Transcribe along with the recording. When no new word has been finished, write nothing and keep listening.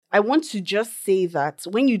I want to just say that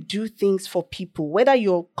when you do things for people, whether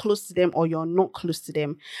you're close to them or you're not close to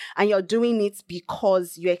them, and you're doing it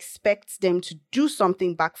because you expect them to do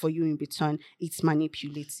something back for you in return, it's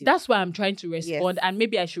manipulative. That's why I'm trying to respond, and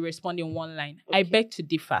maybe I should respond in one line. Okay. I beg to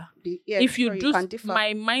differ. If you can differ.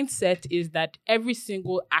 My mindset is that every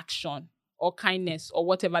single action or kindness or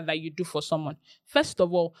whatever that you do for someone, first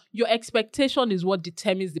of all, your expectation is what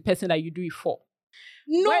determines the person that you do it for.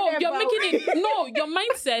 No, you're making it. No, your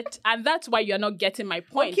mindset, and that's why you're not getting my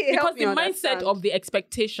point. Okay, because the mindset of the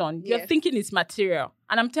expectation, you're thinking it's material,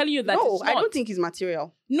 and I'm telling you that it's not. I don't think it's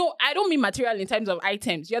material. No, I don't mean material in terms of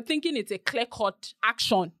items. You're thinking it's a clear-cut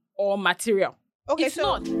action or material. Okay, it's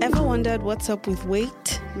not. Ever wondered what's up with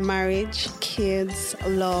weight, marriage, kids,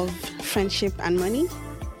 love, friendship, and money?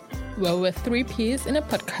 Well, we're 3 Ps in a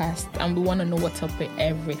podcast, and we want to know what's up with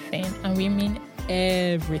everything, and we mean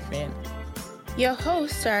everything. Your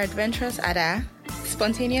hosts are adventurous Ada,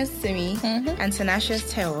 spontaneous Simi, and tenacious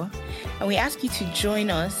Teo, and we ask you to join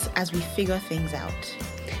us as we figure things out.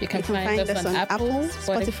 You can find us on Apple,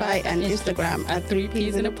 Spotify, and Instagram at 3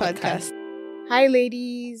 Ps in a podcast. Hi,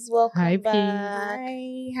 ladies. Welcome back.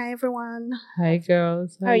 Hi, everyone. Hi,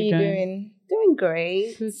 girls. How are you doing? Doing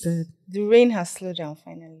great. Good. The rain has slowed down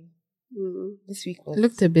finally. This week was... It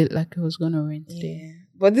looked a bit like it was going to rain today. Yeah.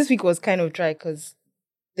 But this week was kind of dry because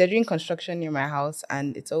they're doing construction near my house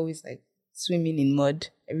and it's always like swimming in mud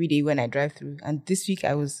every day when I drive through. And this week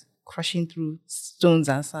I was crushing through stones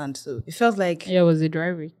and sand. So it felt like... Yeah, it was a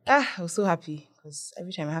dry week. I was so happy because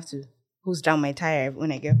every time I have to hose down my tire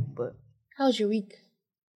when I get home. But how was your week?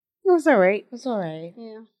 It was all right. It was all right.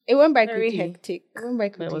 Yeah. It went by very quickly. hectic. It went by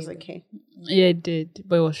quickly. But it was okay. Yeah, it did.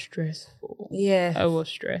 But it was stressful. Yeah. I was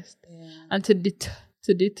stressed. Yeah. And to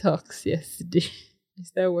detox yesterday, I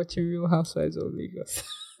started watching Real Housewives of Lagos.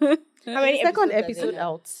 How many second episode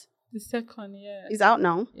out? The second, yeah. It's out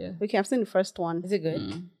now? Yeah. Okay, I've seen the first one. Is it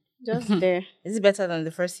good? Just there. Is it better than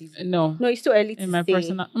the first season? No. No, it's too early to In my say.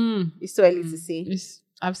 personal... It's too early to say.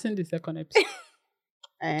 I've seen the second episode.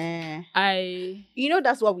 You know,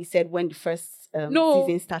 that's what we said when the first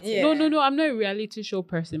season started. Yeah. No, I'm not a reality show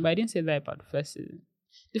person, but I didn't say that about the first season.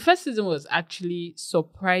 The first season was actually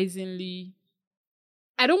surprisingly...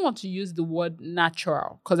 I don't want to use the word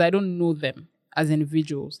natural because I don't know them as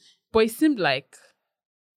individuals, but it seemed like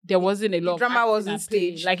there wasn't a lot of drama wasn't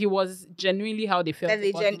staged. Like it was genuinely how they felt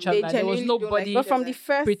about each other. There was nobody. But from the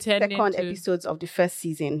first, pretending second episodes of the first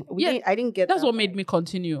season, I didn't get. That's what made me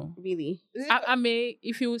continue. Really, I may,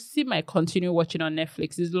 if you see my continue watching on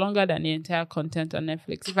Netflix, it's longer than the entire content on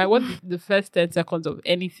Netflix. If I watch the first 10 seconds of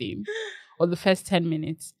anything or the first 10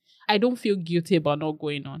 minutes, I don't feel guilty about not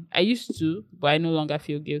going on. I used to, but I no longer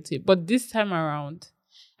feel guilty. But this time around,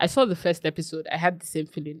 I saw the first episode. I had the same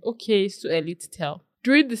feeling. Okay, it's too early to tell.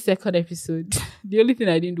 During the second episode, the only thing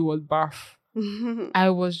I didn't do was barf. I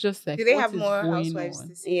was just like, do they have more housewives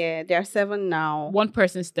this season? Yeah, there are 7 now. One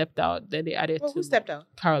person stepped out, then they added 2. Who stepped out?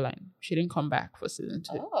 Caroline. She didn't come back for season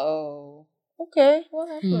 2. Oh. Okay. What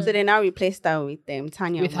happened? So they now replaced her with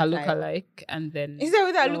Tanya. With her lookalike, and then... Is that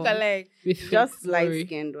with her lookalike? With just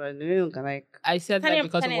light-skinned one. Lookalike. I said Tanya, that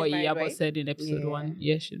because Tanya of what married, Iyabo right? said in episode 1.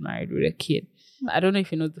 Yeah, she's married with a kid. I don't know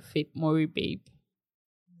if you know the Faith Mori babe.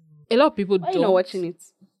 A lot of people don't. Why are you not watching it?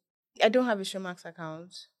 I don't have a Showmax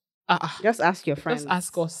account. Just ask your friends. Just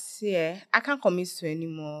ask us. Yeah, I can't commit to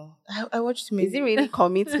anymore. I watched too many. Is it really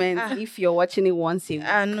commitment if you're watching it once a week?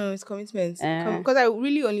 No, it's commitment. Because I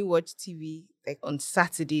really only watch TV like on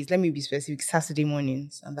Saturdays. Let me be specific. Saturday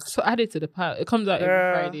mornings. And so add it to the pile. It comes out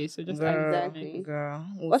every Friday. So just add it. Exactly. Girl.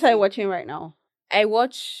 What are you watching right now? I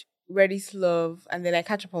watch Ready's Love and then I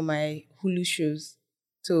catch up on my Hulu shows.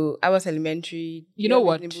 So I was elementary. You know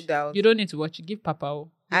what? You don't need to watch it. Give Papa.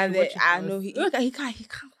 And then I know he can't.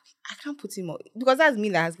 I can't put him on because that's me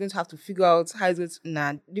that is going to have to figure out how he's going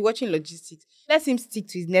to. Be watching logistics. Let him stick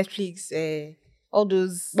to his Netflix. All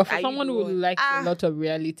those. But for someone who likes a lot of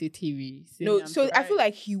reality TV, I feel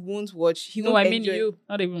like he won't watch. I mean you,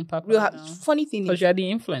 not even Papa. Funny thing because is, you are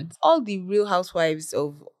the influence. All the Real Housewives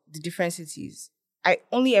of the different cities. I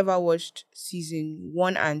only ever watched season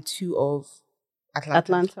 1 and 2 of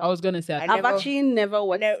Atlanta. I was gonna say I've actually never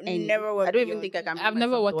watched any. Never watched. I don't even think I can. I've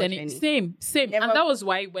never watched any. Same. Never, and that was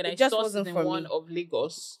why when I saw season 1 of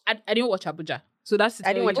Lagos, I didn't watch Abuja. So that's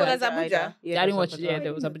I didn't watch Abuja. Yeah, I didn't watch. Yeah,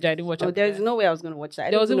 there was Abuja. I didn't watch. Abuja. There's no way I was gonna watch that.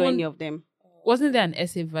 I didn't know any of them. Wasn't there an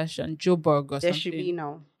essay version, Joburg or something? There should be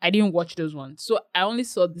now. I didn't watch those ones. So I only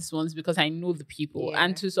saw these ones because I know the people. Yeah.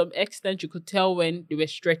 And to some extent, you could tell when they were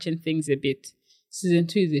stretching things a bit. Season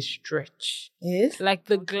 2 is a stretch. Yes. Like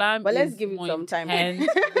the glam. But let's give it some time.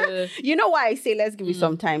 You know why I say let's give it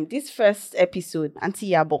some time? This first episode, Auntie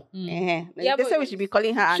Yabo. They say we should be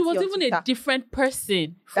calling her Auntie. She was even a different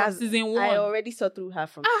person from season 1. I already saw through her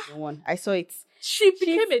from season 1. I saw it. She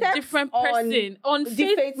became a different person on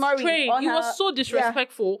Faith's train. It was so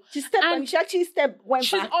disrespectful. She stepped on. She actually went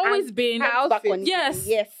she's back. Always been back on yes.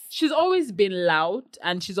 She's always been loud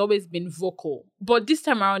and she's always been vocal. But this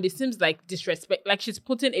time around, it seems like disrespect. Like she's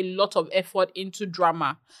putting a lot of effort into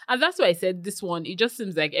drama, and that's why I said this one. It just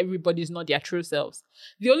seems like everybody's not their true selves.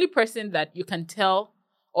 The only person that you can tell,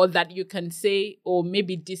 or that you can say, oh,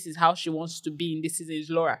 maybe this is how she wants to be in this season is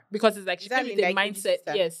Laura. Because it's like she came with a mindset.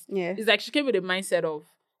 Yes. Yeah. It's like she came with a mindset of,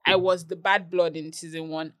 I was the bad blood in season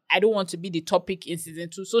 1. I don't want to be the topic in season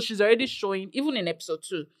 2. So she's already showing, even in episode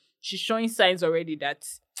 2, she's showing signs already that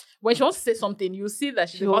when she wants to say something, you see that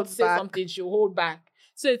she's about to say something, she'll hold back.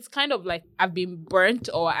 So it's kind of like I've been burnt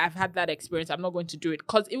or I've had that experience. I'm not going to do it.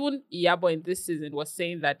 Because even Iyabo in this season was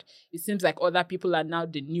saying that it seems like other people are now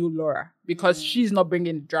the new Laura because she's not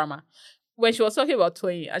bringing the drama. When she was talking about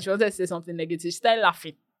Toyin and she wanted to say something negative, she started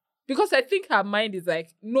laughing. Because I think her mind is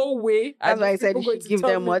like, no way. That's why I said you should give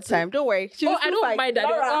them more time. Don't worry. I don't mind that.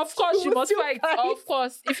 Laura, of course, she must fight. Of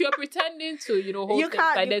course. If you're pretending to, hold things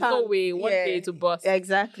like there's no way one day to bust.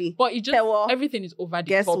 Exactly. But it just, everything is over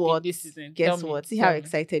the top in this season. Guess what? See how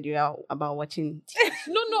excited you are about watching.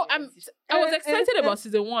 No, I was excited about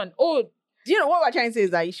season 1. Oh, do you know what we're trying to say is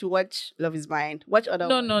that you should watch Love is Blind. Watch other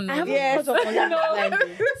ones. No. I haven't caught up on Love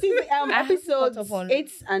is Blind. Episodes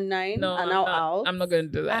 8 and 9 are now out. I'm not going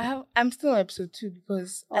to do that. I'm still on episode 2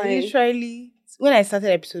 because I literally, when I started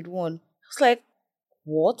episode 1, I was like,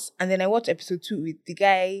 what? And then I watched episode 2 with the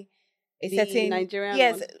guy, the Nigerian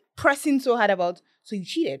one. pressing so hard about, so you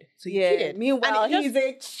cheated. Meanwhile, he's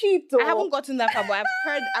a cheater. I haven't gotten that far, but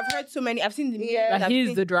I've heard so many. I've seen the memes.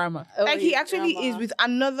 He's the drama. Like he actually is with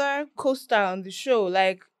another co-star on the show.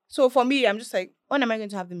 Like, so for me, I'm just like, when am I going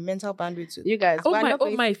to have the mental bandwidth to? You guys,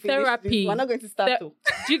 my therapy. We're not going to start to.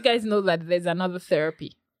 Do you guys know that there's another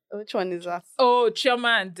therapy? Which one is that? Oh,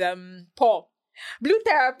 Chioma and Paul. Blue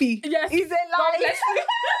therapy. Yes. Is a lie.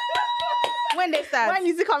 When they start? When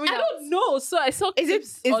is it coming out? I don't know. So I saw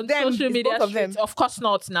clips on social media. Both of them? Of course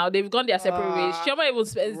not now. They've gone their separate ways. Chioma even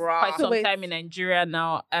spends quite some time in Nigeria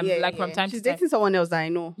now. From time to time. She's dating someone else that I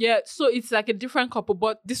know. Yeah, so it's like a different couple,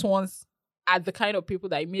 but this one's are the kind of people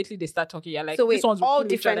that immediately they start talking. Yeah, like so wait, this one's all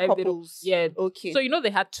different couples. Yeah. Okay. So they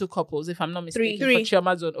had 2 couples, if I'm not mistaken. Three. For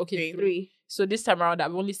Chioma's own. Okay, 3. So this time around,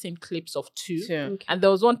 I've only seen clips of 2. Okay. And there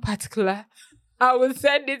was one particular, I will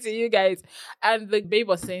send it to you guys. And the babe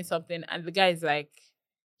was saying something, and the guy is like,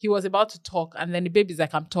 he was about to talk, and then the baby's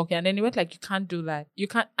like, I'm talking. And then he went like, you can't do that. You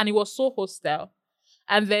can't. And it was so hostile.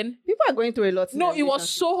 And then people are going through a lot. No, it was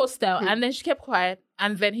so hostile. And then she kept quiet.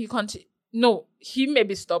 And then he continued. No, he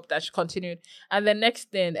maybe stopped that. She continued. And the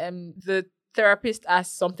next thing, the therapist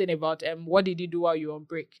asked something about what did you do while you were on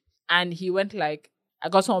break? And he went like, I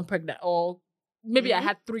got someone pregnant, or maybe I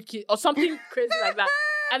had 3 kids, or something crazy like that.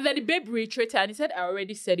 And then the babe reiterated, and he said, I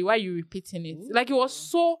already said it. Why are you repeating it? Like, it was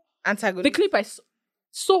so antagonistic. The clip I saw,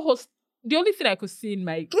 so hostile. The only thing I could see in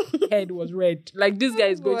my head was red. Like, this guy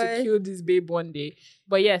is going to kill this babe one day.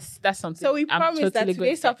 But yes, that's something. So we promise that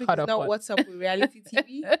today's topic is not what's up with reality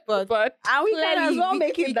TV, but and we can as well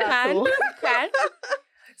make it that. We can.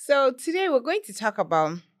 So today we're going to talk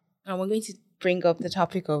about, and we're going to bring up the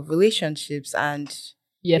topic of relationships and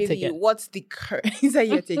what's the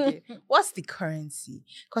what's the currency?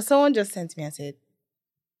 Because someone just sent me and said,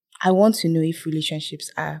 I want to know if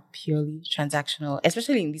relationships are purely transactional,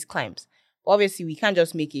 especially in these climes. Obviously, we can't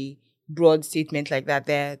just make a broad statement like that.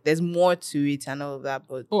 There's more to it and all of that.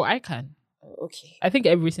 But I can. Okay. I think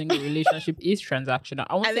every single relationship is transactional.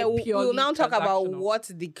 I won't and say then we'll now talk about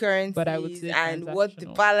what the currency is and what the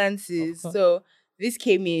balance is. So this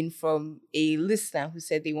came in from a listener who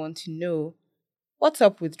said they want to know what's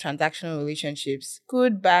up with transactional relationships.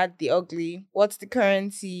 Good, bad, the ugly. What's the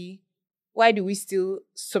currency? Why do we still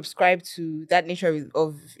subscribe to that nature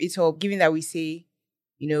of it all, given that we say,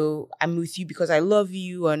 I'm with you because I love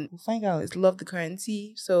you, and we'll find out is love the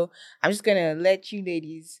currency? So I'm just going to let you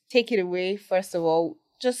ladies take it away. First of all,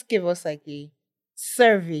 just give us like a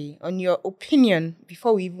survey on your opinion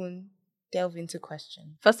before we even delve into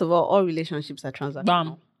question. First of all relationships are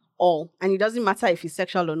transactional. all. And it doesn't matter if it's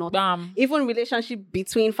sexual or not. Even relationship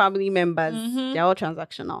between family members, they're all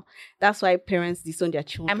transactional. That's why parents disown their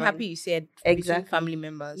children. I'm happy you said exactly. between family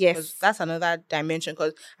members. Yes. Because that's another dimension.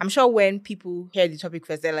 Because I'm sure when people hear the topic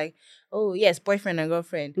first, they're like, oh, yes, boyfriend and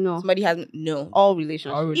girlfriend. No. Somebody has... No. All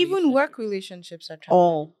relationships. Even work relationships are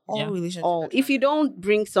transactional. All relationships all. If you don't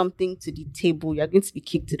bring something to the table, you're going to be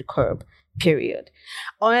kicked to the curb. Period.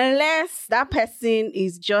 Unless that person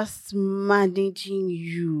is just managing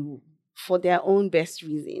you for their own best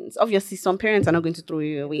reasons. Obviously, some parents are not going to throw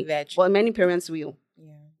you away, but many parents will.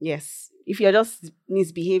 Yeah. Yes. If you're just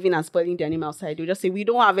misbehaving and spoiling their name outside, they'll just say, we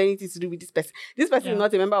don't have anything to do with this person. This person is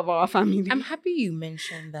not a member of our family. I'm happy you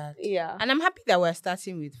mentioned that. Yeah. And I'm happy that we're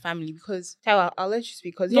starting with family because, I'll let you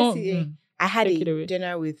speak. Because yesterday, I had a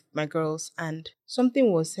dinner with my girls and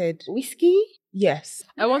something was said. Whiskey? Yes.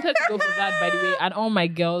 I wanted to go for that, by the way, and all my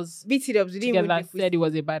girls beat it up. Together said it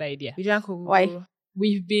was a bad idea. Why?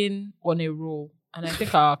 We've been on a roll, and I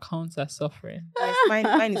think our accounts are suffering. Yes,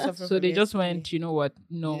 mine is suffering. So they just went, you know what?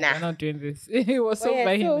 No, we're not doing this. It was so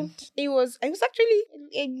vehement. So it was actually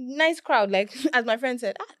a nice crowd. Like, as my friend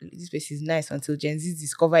said, this place is nice until Gen Z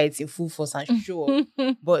discover it in full force and sure.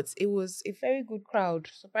 But it was a very good crowd.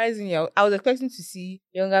 Surprisingly, I was expecting to see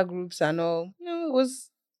younger groups and all. No, it was...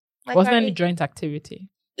 Wasn't any joint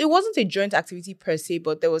activity? It wasn't a joint activity per se,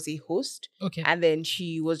 but there was a host. Okay. And then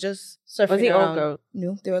she was just surfing was it around. all girls?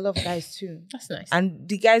 No, there were a lot of guys too. That's nice. And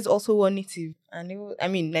the guys also were native. And it was,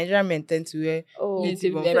 Nigerian men tend to wear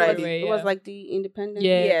native on Friday. It was like the independent.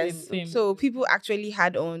 Yes. Same. So people actually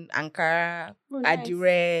had on Ankara,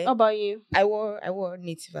 Adire. How about you? I wore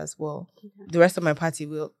native as well. Okay. The rest of my party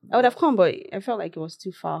will. I would have come, but I felt like it was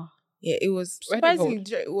too far. Yeah, it was surprisingly.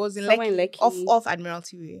 It was in Lekki, off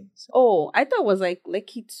Admiralty Way. So. Oh, I thought it was like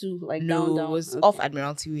Lekki too, like down. No, it was off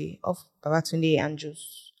Admiralty Way, off Babatunde and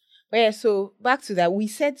Jos. But yeah, so back to that, we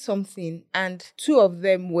said something, and two of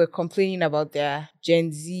them were complaining about their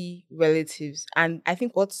Gen Z relatives, and I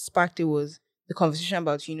think what sparked it was the conversation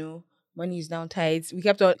about money is now tight. We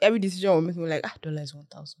kept on every decision we're making. We're like, $1 is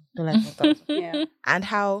 1,000, $1 is 1,000. Yeah, and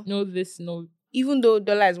how even though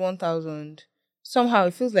 $1 is 1,000. Somehow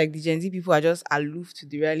it feels like the Gen Z people are just aloof to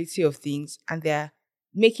the reality of things and they're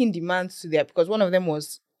making demands to because one of them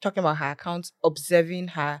was talking about her account, observing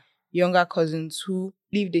her younger cousins who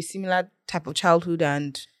lived a similar type of childhood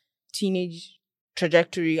and teenage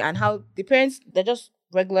trajectory and how the parents, they're just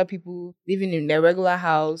regular people living in their regular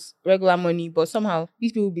house, regular money, but somehow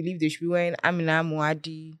these people believe they should be wearing Amina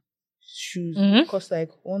Muadi shoes. Cost like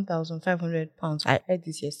 £1,500. I heard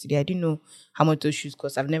this yesterday. I didn't know how much those shoes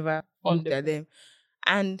cost. I've never looked at them.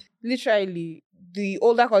 And literally, the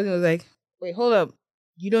older cousin was like, wait, hold up.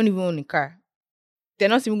 You don't even own a car. They're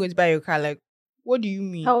not even going to buy your car. Like, what do you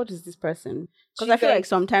mean? How old is this person? Because I feel like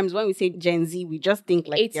sometimes when we say Gen Z, we just think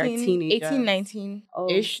like 18, they're teenagers. 18,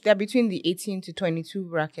 19-ish. They're between the 18 to 22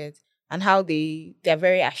 bracket. And how they're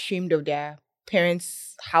very ashamed of their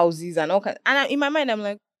parents' houses and all kinds. And in my mind, I'm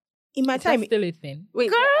like, in my time, still a thing. Wait,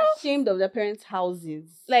 girl, they're ashamed of their parents' houses.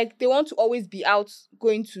 Like they want to always be out,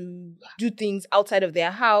 going to do things outside of their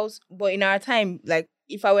house. But in our time, like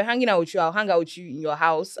if I were hanging out with you, I'll hang out with you in your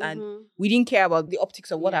house, and we didn't care about the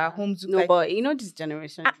optics of what our homes look like. No, but this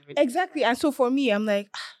generation. Exactly. And so for me, I'm like,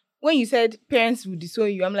 when you said parents would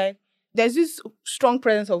disown you, I'm like, there's this strong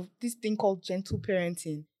presence of this thing called gentle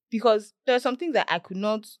parenting, because there are some things that I could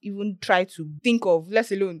not even try to think of, let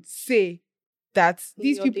alone say. That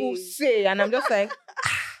these people say, and I'm just like,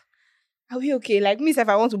 are we okay? Like me, if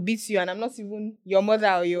I want to beat you and I'm not even your mother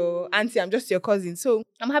or your auntie, I'm just your cousin. So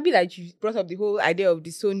I'm happy that you brought up the whole idea of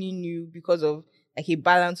disowning you because of like a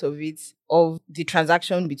balance of it, of the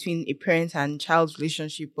transaction between a parent and child's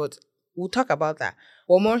relationship. But we'll talk about that.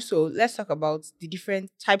 But more so, let's talk about the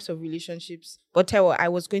different types of relationships. But Tewa, I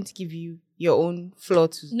was going to give you your own flaw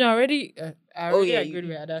to... No, I already agreed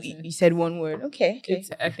with that. You said one word. Okay.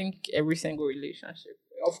 I think every single relationship.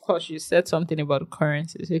 Of course, you said something about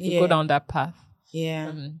currency. So if you go down that path. Yeah.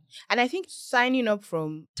 And I think signing up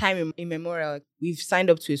from time immemorial, we've signed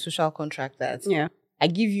up to a social contract that... Yeah. I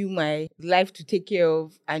give you my life to take care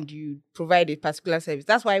of and you provide a particular service.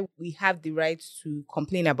 That's why we have the right to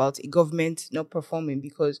complain about a government not performing,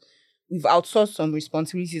 because we've outsourced some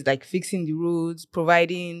responsibilities like fixing the roads,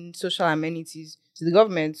 providing social amenities to the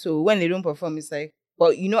government. So when they don't perform, it's like,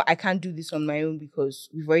 well, I can't do this on my own because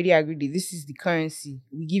we've already agreed that this is the currency.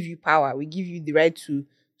 We give you power. We give you the right to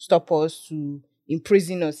stop us, to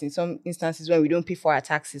imprison us in some instances when we don't pay for our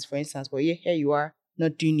taxes, for instance. But here you are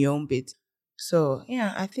not doing your own bit. So,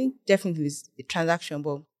 yeah, I think definitely it's a transaction,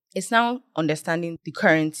 but it's now understanding the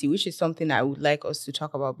currency, which is something I would like us to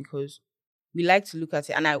talk about, because we like to look at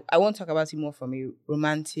it, and I won't talk about it more from a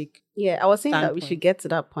romantic. Yeah, I was saying that we should get to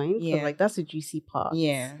that point. Yeah, like that's a juicy part.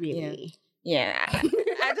 Yeah, really. Yeah.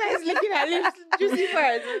 I'm just looking at juicy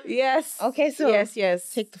parts. Yes. Okay, so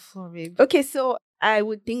yes. Take the floor, babe. Okay, so I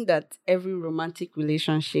would think that every romantic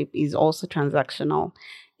relationship is also transactional.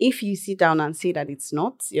 If you sit down and say that it's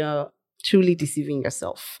not, you're truly deceiving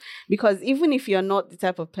yourself. Because even if you're not the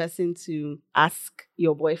type of person to ask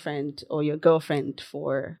your boyfriend or your girlfriend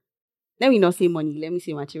for, let me not say money, let me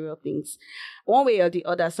say material things, one way or the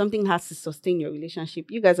other, something has to sustain your relationship.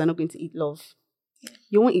 You guys are not going to eat love.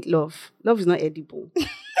 You won't eat love. Love is not edible.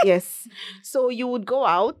 Yes. So you would go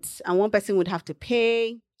out and one person would have to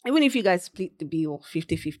pay. Even if you guys split the bill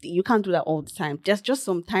 50-50, you can't do that all the time. Just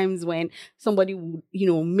sometimes when somebody would,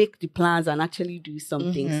 make the plans and actually do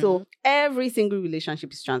something. Mm-hmm. So every single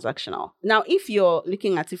relationship is transactional. Now, if you're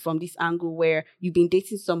looking at it from this angle where you've been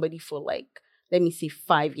dating somebody for like, let me say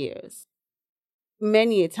 5 years,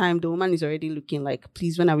 many a time the woman is already looking like,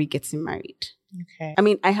 please, when are we getting married? Okay. I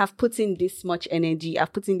mean, I have put in this much energy.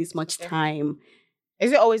 I've put in this much time.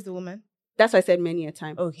 Is it always the woman? That's why I said many a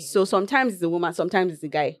time. Okay. So sometimes it's the woman, sometimes it's the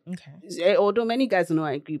guy. Okay. Although many guys don't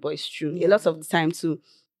agree, but it's true. Yeah. A lot of the time too,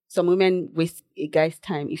 some women waste a guy's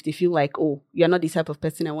time if they feel like, oh, you're not the type of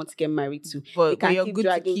person I want to get married to. But you're good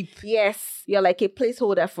dragging. To keep. Yes. You're like a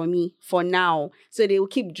placeholder for me for now. So they will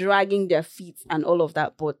keep dragging their feet and all of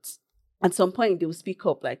that. But at some point, they will speak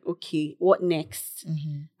up like, okay, what next?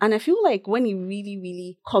 Mm-hmm. And I feel like when it really,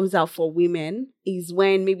 really comes out for women is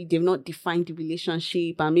when maybe they've not defined the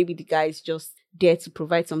relationship and maybe the guy is just there to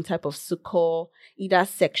provide some type of succor, either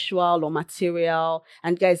sexual or material.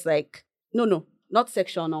 And guys like, no, not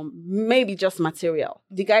sexual, no, maybe just material.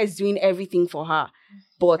 The guy is doing everything for her.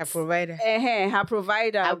 But her provider. Her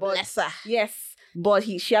provider. Her blesser. Yes. But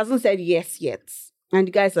she hasn't said yes yet. And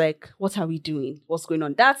the guy's like, what are we doing? What's going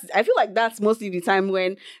on? I feel like that's mostly the time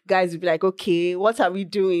when guys will be like, okay, what are we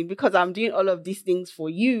doing? Because I'm doing all of these things for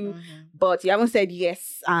you, but you haven't said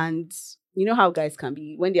yes. And you know how guys can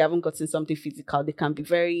be. When they haven't gotten something physical, they can be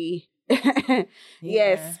very,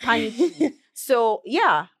 yes, panicky. So,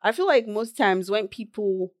 yeah, I feel like most times when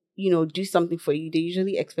people, do something for you, they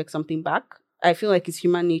usually expect something back. I feel like it's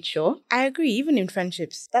human nature. I agree, even in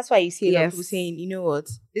friendships. That's why you see a lot of people saying, you know what,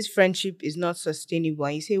 this friendship is not sustainable.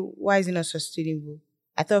 And you say, why is it not sustainable?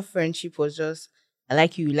 I thought friendship was just, I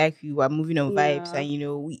like you, we're moving on vibes, and,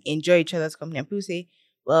 we enjoy each other's company. And people say,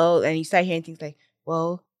 well, and you start hearing things like,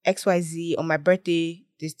 well, XYZ, on my birthday,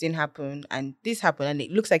 this didn't happen, and this happened, and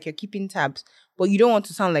it looks like you're keeping tabs. But you don't want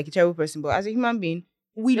to sound like a terrible person. But as a human being,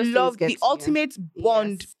 we love the ultimate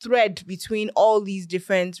bond thread between all these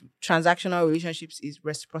different transactional relationships is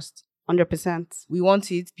reciprocity. 100%. We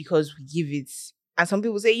want it because we give it. And some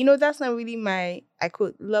people say, that's not really my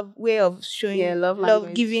love way of showing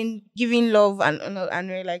love, giving love, and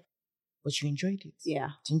we're like, but you enjoyed it. Yeah.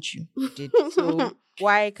 Didn't you? You did. So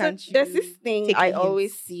why can't you? There's this thing I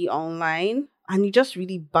always see online, and it just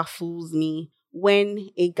really baffles me.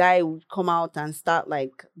 When a guy would come out and start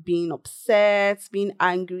like being upset, being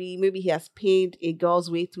angry, maybe he has paid a girl's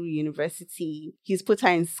way through university, he's put her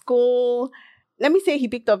in school. Let me say he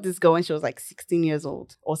picked up this girl when she was like 16 years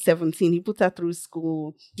old or 17. He put her through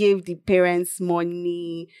school, gave the parents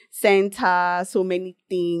money, sent her so many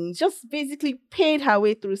things, just basically paid her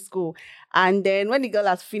way through school. And then when the girl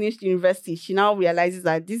has finished university, she now realizes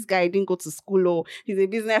that this guy didn't go to school. Oh, he's a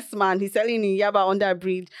businessman. He's selling in Yaba under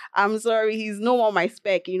bridge. I'm sorry, he's no more my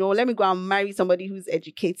spec. Let me go and marry somebody who's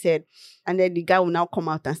educated. And then the guy will now come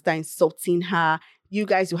out and start insulting her. You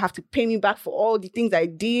guys will have to pay me back for all the things I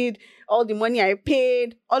did, all the money I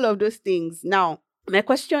paid, all of those things. Now, my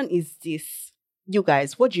question is this. You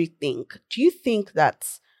guys, what do you think? Do you think that,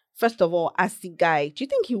 first of all, as the guy, do you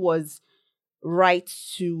think he was right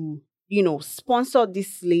to, sponsor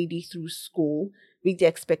this lady through school with the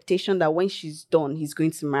expectation that when she's done, he's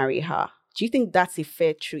going to marry her? Do you think that's a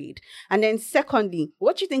fair trade? And then secondly,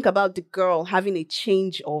 what do you think about the girl having a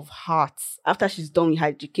change of heart after she's done with her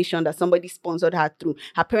education that somebody sponsored her through?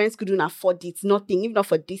 Her parents couldn't afford it, nothing, even not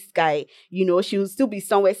for this guy. She would still be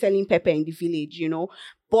somewhere selling pepper in the village,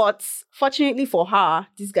 But fortunately for her,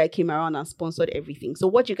 this guy came around and sponsored everything. So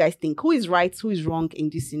what do you guys think? Who is right? Who is wrong in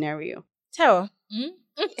this scenario? Tara.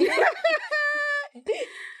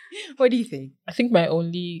 What do you think? I think my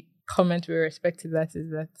only comment with respect to that is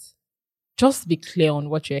that just be clear on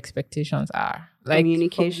what your expectations are. Like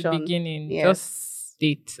communication. From the beginning, just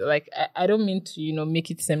state. Like I don't mean to, make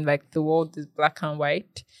it seem like the world is black and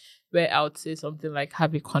white, where I would say something like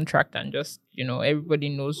have a contract and just, everybody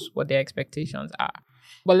knows what their expectations are.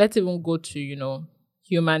 But let's even go to, you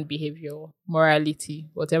human behavior, morality,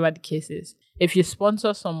 whatever the case is. If you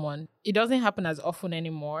sponsor someone, it doesn't happen as often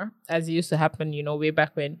anymore as it used to happen, way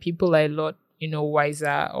back when. People are a lot,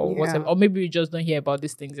 wiser or whatever. Or maybe we just don't hear about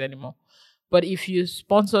these things anymore. But if you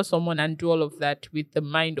sponsor someone and do all of that with the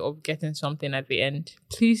mind of getting something at the end,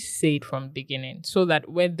 please say it from the beginning so that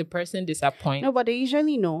when the person disappoints... No, but they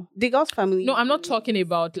usually know. The girl's family... No, I'm not talking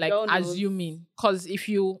about assuming. Because if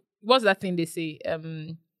you... What's that thing they say?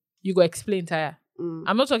 You go explain tire.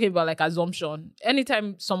 I'm not talking about assumption.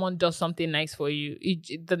 Anytime someone does something nice for you,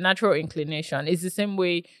 the natural inclination is the same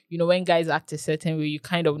way, when guys act a certain way, you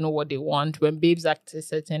kind of know what they want. When babes act a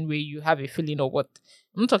certain way, you have a feeling of what.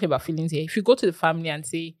 I'm not talking about feelings here. If you go to the family and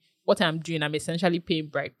say, what I'm doing, I'm essentially paying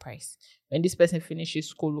bride price. When this person finishes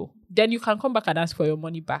school, then you can come back and ask for your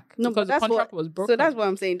money back. No, because the contract was broken. So that's what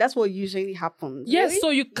I'm saying. That's what usually happens. Yes, really? So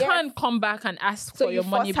you can't come back and ask for your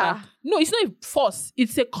money back. No, it's not a force.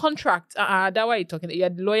 It's a contract. That's why you're talking. You're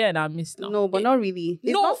the lawyer in our midst now. No, but not really.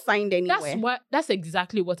 It's not signed anywhere. That's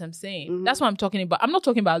exactly what I'm saying. Mm-hmm. That's what I'm talking about. I'm not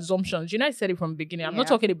talking about assumptions. I said it from the beginning. I'm not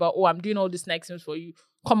talking about, I'm doing all these nice things for you.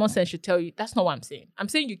 Common sense should tell you. That's not what I'm saying. I'm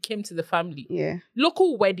saying you came to the family. Yeah.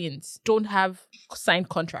 Local weddings don't have signed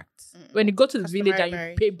contracts. When you go to the village and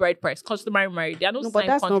you pay bride price, customary marriage, there are no signed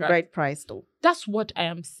contracts. But that's not bride price though. That's what I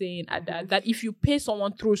am saying, Ada. That if you pay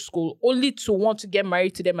someone through school only to want to get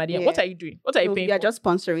married to them at the end, what are you doing? What are you paying for? You're just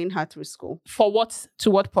sponsoring her through school. For what?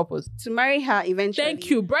 To what purpose? To marry her eventually.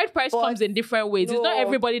 Thank you. Bride price comes in different ways. It's not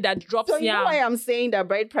everybody that drops. So you know why I'm saying that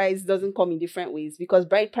bride price doesn't come in different ways? Because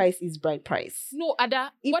bride price is bride price. No, Ada.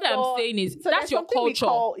 What I'm saying is that's your culture.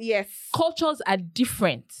 Yes. Cultures are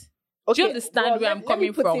different. Okay, do you understand where I'm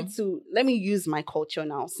coming from? Let me use my culture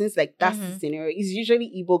now, since that's the scenario. It's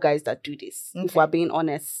usually Igbo guys that do this, if we're being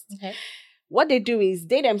honest. Okay. What they do is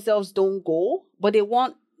they themselves don't go, but they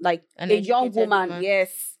want a young woman, a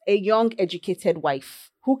young educated wife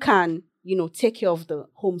who can, take care of the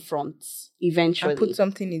home front eventually. And put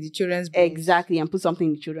something in the children's brain. Exactly, and put something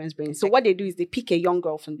in the children's brain. So what they do is they pick a young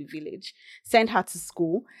girl from the village, send her to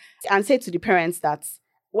school, and say to the parents that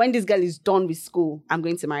when this girl is done with school, I'm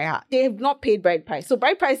going to marry her. They have not paid bride price. So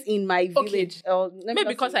bride price in my village... Maybe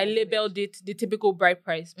because I labeled it the typical bride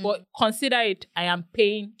price. But consider it, I am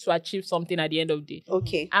paying to achieve something at the end of the day.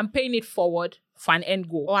 Okay. I'm paying it forward for an end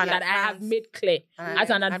goal that I have made clear as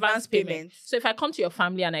an advance payment. So if I come to your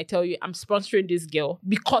family and I tell you I'm sponsoring this girl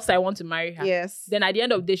because I want to marry her, then at the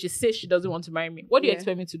end of the day she says she doesn't want to marry me. What do you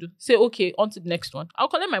expect me to do? Say, okay, on to the next one. I'll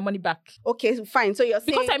collect my money back. Okay, fine. So you're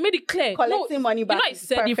saying because I made it clear. Collecting money back. I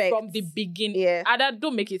said it from the beginning. Yeah. Ada,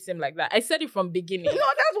 don't make it seem like that. I said it from the beginning. No,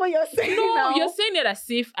 that's what you're saying. No, now. You're saying it as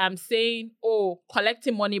if I'm saying,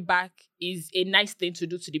 collecting money back is a nice thing to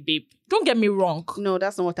do to the babe. Don't get me wrong. No,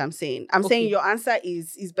 that's not what I'm saying. I'm saying your answer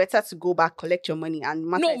is better to go back, collect your money and...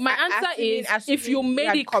 No, my answer is if you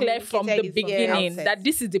made it clear from the beginning that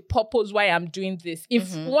this is the purpose why I'm doing this.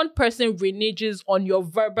 If one person reneges on your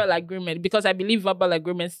verbal agreement, because I believe verbal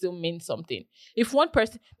agreement still means something. If one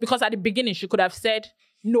person... Because at the beginning she could have said,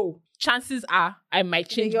 no, chances are I might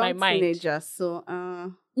change my mind. Teenager,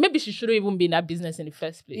 so... Maybe she shouldn't even be in that business in the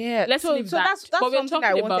first place. Yeah, let's leave that. That's something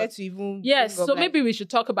I wanted to even... Yes, so maybe we should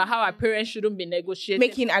talk about how our parents shouldn't be negotiating.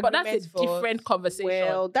 Making agreements. But that's a different conversation.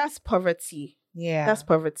 Well, that's poverty. Yeah. That's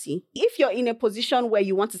poverty. If you're in a position where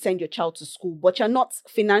you want to send your child to school, but you're not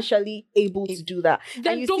financially able to do that,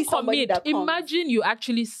 then don't commit. Imagine you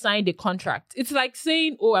actually signed a contract. It's like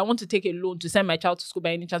saying, I want to take a loan to send my child to school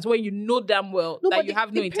by any chance, when you know damn well that you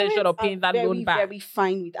have no intention of paying that loan back. Very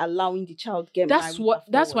fine with allowing the child to get married.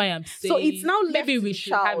 That's why I'm saying. So it's now left maybe we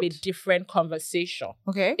should have a different conversation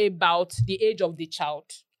about the age of the child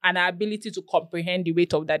and our ability to comprehend the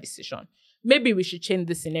weight of that decision. Maybe we should change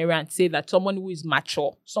the scenario and say that someone who is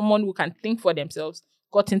mature, someone who can think for themselves,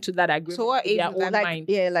 got into that agreement. So what age? Their own mind.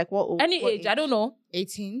 Yeah, like what? Any age, I don't know.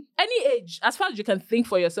 18? Any age, as far as you can think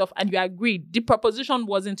for yourself and you agreed. The proposition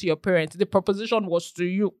wasn't to your parents. The proposition was to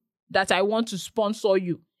you that I want to sponsor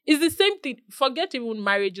you. It's the same thing. Forget even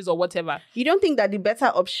marriages or whatever. You don't think that the better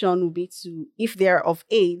option would be to, if they're of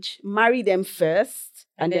age, marry them first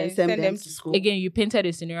and then send them to school? Again, you painted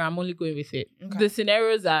a scenario. I'm only going with it. Okay. The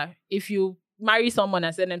scenarios are, if you marry someone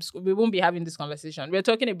and send them to school, we won't be having this conversation. We're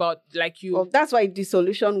talking about Well, that's why the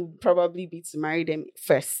solution would probably be to marry them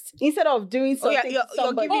first. Instead of doing something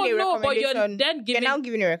you're giving a recommendation. But you're now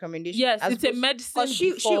giving a recommendation. Yes, it's a medicine.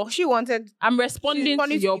 She wanted... I'm responding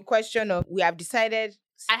to your question of, we have decided...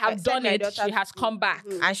 I have done it. She has come back.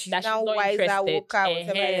 And she's now wiser, woker,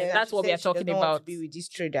 whatever. That's what we are talking about. Want to be with this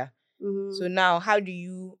trader. So now, how do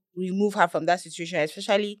you remove her from that situation?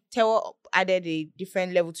 Especially, Tewa added a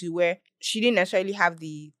different level to where she didn't necessarily have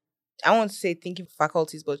the I want to say thinking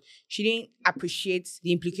faculties, but she didn't appreciate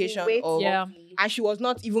the implication of, and she was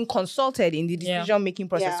not even consulted in the decision-making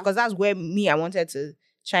process, because that's where I wanted to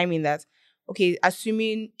chime in that, okay,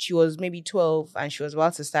 assuming she was maybe 12 and she was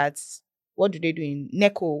about to start, what do they do in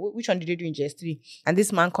NECO? Which one did they do in JS3? And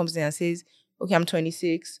this man comes in and says, okay, I'm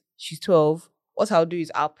 26, she's 12. What I'll do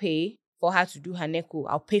is I'll pay for her to do her NECO.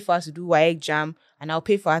 I'll pay for her to do WAEC JAM, and I'll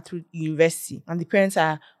pay for her through university. And the parents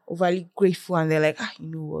are overly grateful, and they're like, you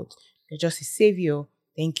know what? You're just a savior.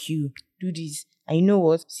 Thank you. Do this. And you know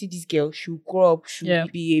what? See this girl, she'll grow up. She'll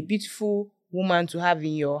be a beautiful woman to have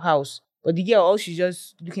in your house. But the girl, all she's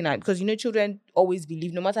just looking at, because children always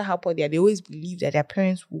believe, no matter how poor they are, they always believe that their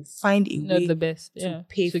parents will find a way the best, to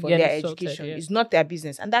pay for their education. It's not their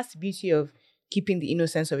business. And that's the beauty of keeping the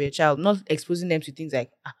innocence of your child, not exposing them to things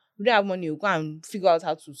like, you don't have money, you go and figure out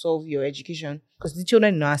how to solve your education, because the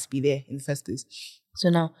children don't have to be there in the first place. So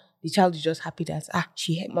now the child is just happy that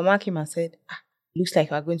mama came and said, looks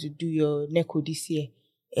like we're going to do your NECO this year.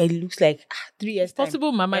 It looks like 3 years time.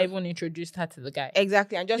 Possible mama even introduced her to the guy.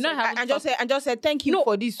 Exactly. And just said thank you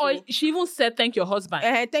for this. Or she even said thank your husband.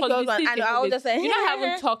 Thank your husband. And I was just saying, I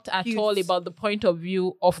haven't talked at all about the point of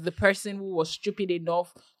view of the person who was stupid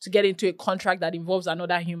enough to get into a contract that involves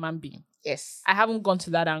another human being. Yes. I haven't gone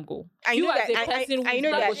to that angle. How do you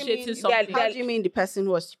mean the person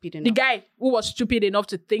who was stupid enough? The guy who was stupid enough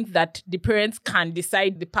to think that the parents can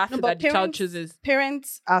decide the path that the child chooses.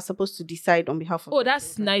 Parents are supposed to decide on behalf of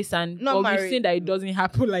that's nice, and we've seen that it doesn't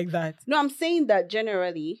happen like that. No, I'm saying that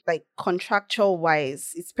generally, like contractual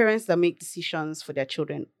wise, it's parents that make decisions for their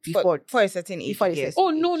children before a certain age.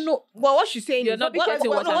 No. Well, what she's saying you're not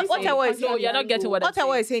getting what I'm saying. No, you're not getting what I'm saying.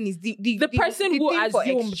 What I was saying is the person who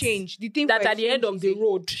assumed that at the end of the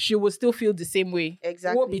road, she will still feel the same way.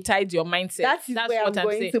 Exactly. Won't be tied to your mindset. That's where I'm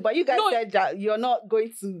going to. But you guys said that you're not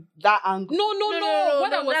going to that angle. No.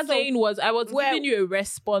 What I was saying was, I was giving you a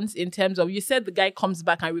response in terms of, you said the guy comes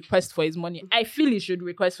back and requests for his money. I feel he should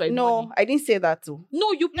request for his money. No, I didn't say that too.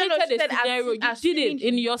 No, you painted a scenario. You did it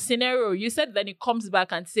in your scenario. You said then he comes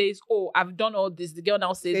back and says, I've done all this. The girl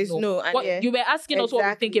now says no. You were asking us what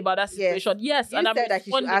we think about that situation. Yes. You and said that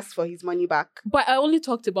he should ask for his money back. But I only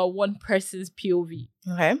talked about one person's POV.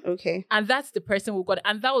 Okay. And that's the person who got it.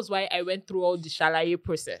 And that was why I went through all the shalaye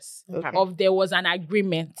process of there was an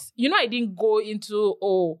agreement. I didn't go into,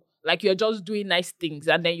 like you're just doing nice things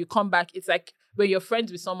and then you come back. It's like when you're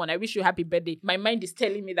friends with someone, I wish you happy birthday. My mind is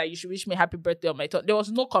telling me that you should wish me happy birthday on my turn. There was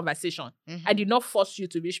no conversation. Mm-hmm. I did not force you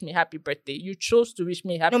to wish me happy birthday. You chose to wish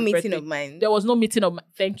me happy birthday. No meeting of mine. There was no meeting of mine.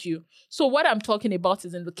 Thank you. So what I'm talking about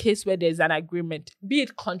is in the case where there's an agreement, be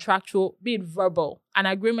it contractual, be it verbal. An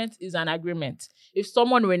agreement is an agreement. If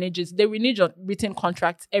someone reneges, they renege on written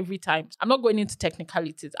contracts every time. I'm not going into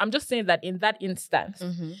technicalities. I'm just saying that in that instance,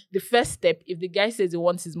 the first step, if the guy says he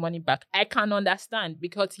wants his money back, I can understand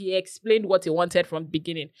because he explained what he wanted from the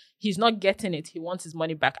beginning. He's not getting it. He wants his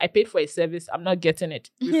money back. I paid for a service. I'm not getting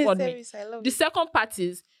it. Refund me. The second part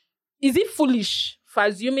is it foolish for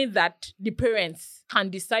assuming that the parents can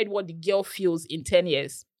decide what the girl feels in 10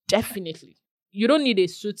 years? Definitely. You don't need a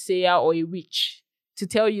soothsayer or a witch to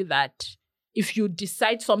tell you that if you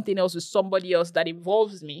decide something else with somebody else that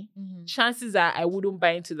involves me, chances are I wouldn't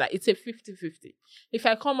buy into that. It's a 50-50. If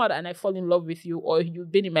I come out and I fall in love with you, or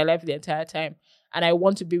you've been in my life the entire time and I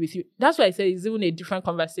want to be with you, that's why I say it's even a different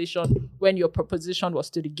conversation when your proposition was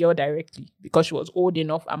to the girl directly because she was old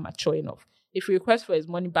enough and mature enough. If you request for his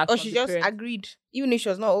money back, or she just agreed, even if she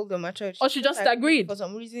was not old or mature, or she just agreed for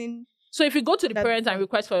some reason. So if you go to the parents and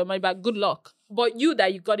request for your money back, good luck. But you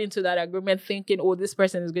got into that agreement thinking, this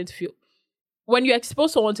person is going to feel. When you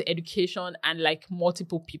expose someone to education and like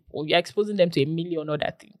multiple people, you're exposing them to a million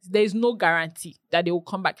other things. There is no guarantee that they will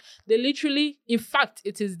come back. They literally, in fact,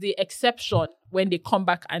 it is the exception when they come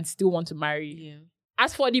back and still want to marry you. Yeah.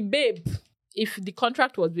 As for the babe, if the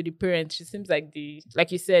contract was with the parents, it seems like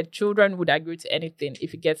like you said, children would agree to anything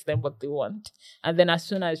if it gets them what they want. And then as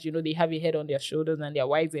soon as, they have a head on their shoulders and they're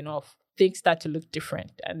wise enough, things start to look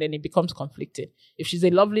different and then it becomes conflicted. If she's a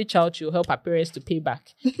lovely child, she'll help her parents to pay back.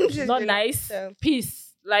 If she's not nice,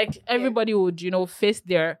 peace. Like everybody would, face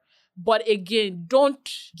their... But again, don't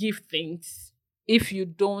give things if you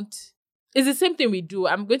don't... It's the same thing we do.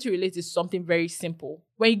 I'm going to relate to something very simple.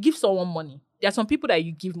 When you give someone money, there are some people that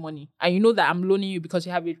you give money and you know that I'm loaning you because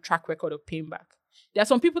you have a track record of paying back. There are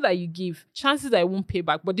some people that you give, chances I won't pay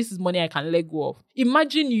back, but this is money I can let go of.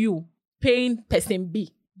 Imagine you paying person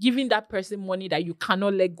B, giving that person money that you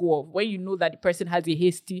cannot let go of when you know that the person has a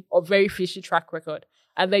hasty or very fishy track record.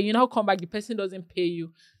 And then you now come back, the person doesn't pay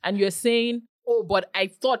you. And you're saying, but I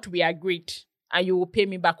thought we agreed. and you will pay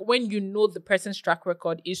me back, when you know the person's track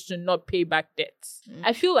record is to not pay back debts.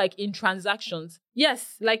 I feel like in transactions,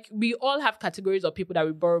 yes, like we all have categories of people that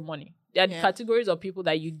we borrow money. There are the categories of people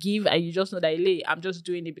that you give and you just know that, hey, I'm just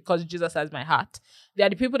doing it because Jesus has my heart. There are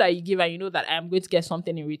the people that you give and you know that I am going to get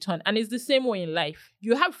something in return. And it's the same way in life.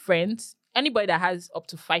 You have friends. Anybody that has up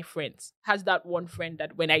to 5 friends has that one friend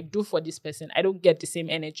that when I do for this person, I don't get the same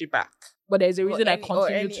energy back. But there's a reason I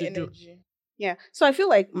continue to do. Yeah. So I feel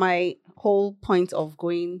like my whole point of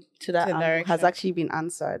going to that angle has actually been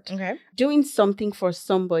answered. Okay. Doing something for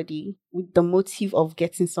somebody with the motive of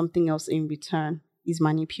getting something else in return is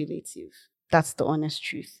manipulative. That's the honest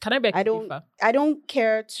truth. Can I beg to differ? I don't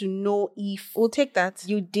care to know if we'll take that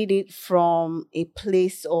you did it from a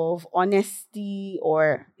place of honesty,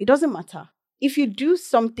 or it doesn't matter. If you do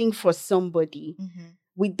something for somebody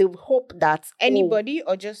with the hope that anybody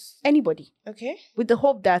or just anybody, okay, with the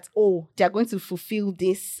hope that they're going to fulfill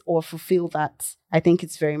this or fulfill that, I think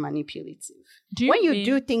it's very manipulative. When you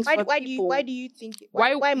do things for people, why do you think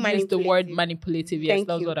why use the word manipulative? Yes,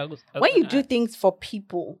 that's what I was when you do things for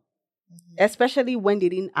people, especially when they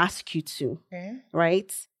didn't ask you to,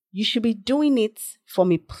 right? You should be doing it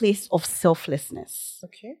from a place of selflessness.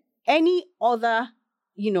 Okay. Any other,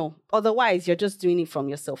 otherwise you're just doing it from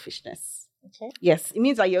your selfishness. Okay. Yes, it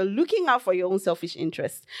means that you're looking out for your own selfish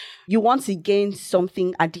interest. You want to gain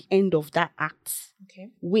something at the end of that act,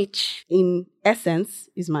 which in essence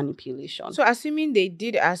is manipulation. So assuming they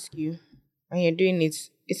did ask you and you're doing it,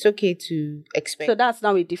 it's okay to expect. So that's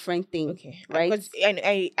now a different thing, right? Because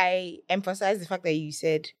I emphasize the fact that you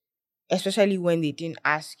said, especially when they didn't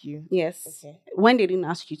ask you. Yes. Okay. When they didn't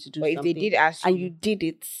ask you to do something. But if they did ask you. And you did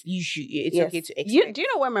it. You should. It's okay to expect. Do you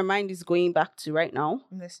know where my mind is going back to right now?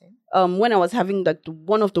 Listen. When I was having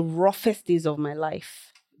one of the roughest days of my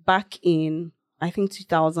life. Back in, I think,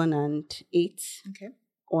 2008. Okay.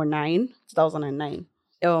 Or 2009.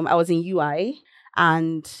 I was in UI.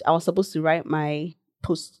 And I was supposed to write my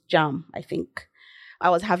post-jam, I think. I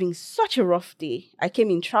was having such a rough day. I came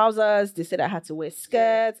in trousers. They said I had to wear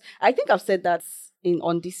skirts. I think I've said that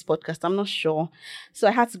on this podcast. I'm not sure. So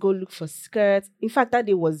I had to go look for skirts. In fact, that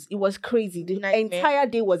day was crazy. The entire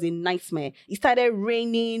day was a nightmare. It started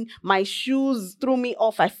raining. My shoes threw me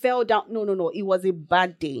off. I fell down. No. It was a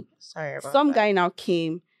bad day. Sorry about Some guy now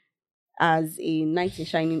came as a knight in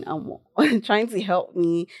shining armor, trying to help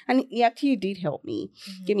me. And he actually did help me.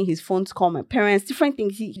 Gave me his phone to call my parents, different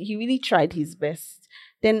things. He really tried his best.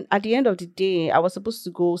 Then at the end of the day, I was supposed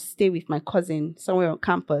to go stay with my cousin somewhere on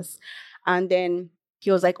campus. And then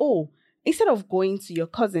he was like, instead of going to your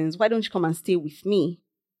cousins, why don't you come and stay with me?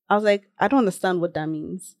 I was like, I don't understand what that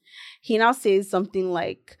means. He now says something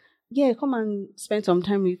like, yeah, come and spend some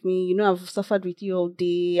time with me. I've suffered with you all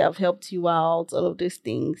day. I've helped you out, all of these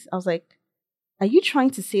things. I was like, are you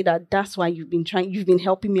trying to say that that's why you've been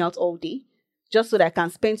helping me out all day? Just so that I can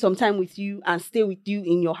spend some time with you and stay with you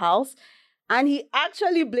in your house? And he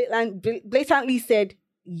actually blatantly said,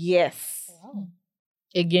 yes. Wow.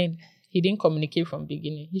 Again, he didn't communicate from the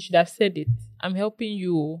beginning. He should have said it. I'm helping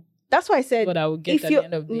you. That's why I said, what I will get at the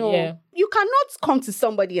end of the year. You cannot come to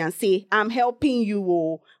somebody and say, I'm helping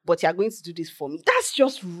you, but you're going to do this for me. That's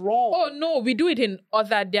just wrong. Oh, no, we do it in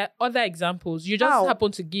there are other examples. You just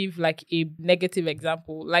happen to give like a negative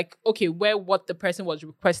example. Like, okay, where what the person was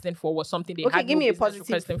requesting for was something they had give no me a business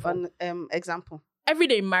requesting for. Example.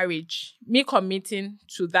 Everyday marriage, me committing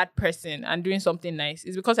to that person and doing something nice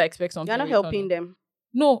is because I expect something. You're not helping them.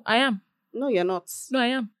 No, I am. No, you're not. No, I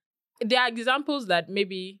am. There are examples that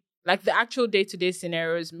maybe, like the actual day-to-day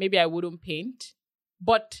scenarios, maybe I wouldn't paint.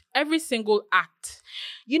 But every single act,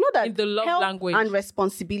 that in the love help language and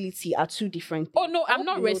responsibility are two different things. Oh no, I'm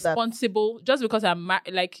not responsible just because I'm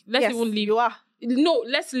let's even leave. You are. No,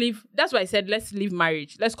 let's leave. That's why I said let's leave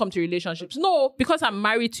marriage. Let's come to relationships. No, because I'm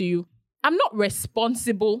married to you, I'm not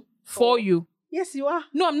responsible for you. Yes, you are.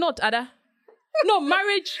 No, I'm not, Ada. No,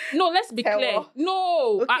 marriage. No, let's be clear.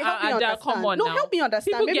 No, okay, Ada, come on. No, now. help me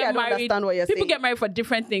understand. People Maybe get I don't married, understand what you're saying. People get married for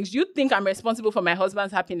different things. You think I'm responsible for my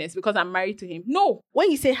husband's happiness because I'm married to him? No. When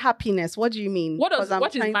you say happiness, what do you mean? What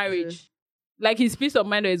is marriage? Like his peace of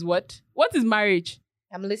mind is what? What is marriage?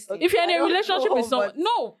 I'm listening. If you're in a relationship with someone,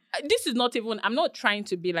 no, this is not even. I'm not trying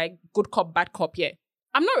to be like good cop, bad cop here.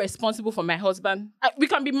 I'm not responsible for my husband. We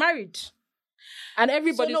can be married. And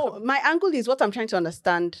everybody. So my angle is what I'm trying to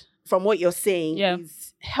understand from what you're saying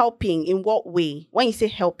is helping in what way? When you say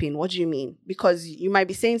helping, what do you mean? Because you might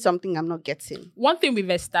be saying something I'm not getting. One thing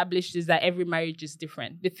we've established is that every marriage is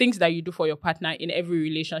different. The things that you do for your partner in every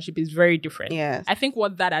relationship is very different. Yes. I think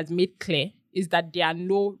what that has made clear is that there are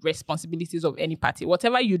no responsibilities of any party.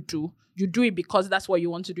 Whatever you do it because that's what you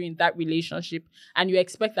want to do in that relationship, and you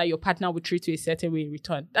expect that your partner will treat you a certain way in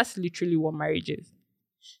return. That's literally what marriage is.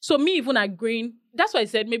 So me even agreeing, that's why I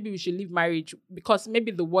said maybe we should leave marriage, because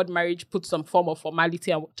maybe the word marriage puts some form of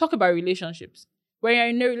formality, and talk about relationships. When you're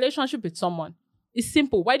in a relationship with someone, it's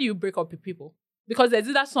simple. Why do you break up with people? Because there's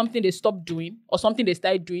either something they stopped doing or something they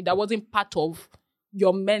started doing that wasn't part of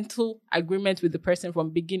your mental agreement with the person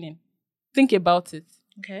from beginning. Think about it.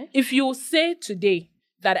 Okay. If you say today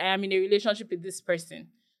that I am in a relationship with this person,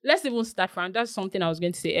 let's even start from, that's something I was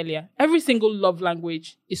going to say earlier. Every single love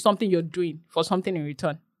language is something you're doing for something in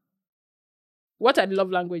return. What are the love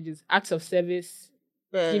languages? Acts of service,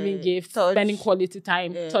 giving gifts, spending quality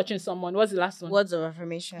time, touching someone. What's the last one? Words of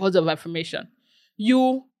affirmation. Words of affirmation.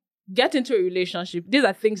 You get into a relationship. These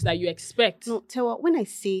are things that you expect. No, Tewa, when I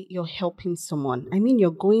say you're helping someone, I mean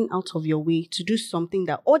you're going out of your way to do something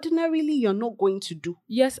that ordinarily you're not going to do.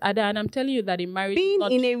 Yes, Ada, and I'm telling you that in marriage... Being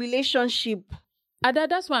in a relationship... Ada,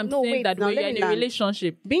 that's why I'm saying that when you're in a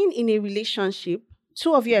relationship... Being in a relationship,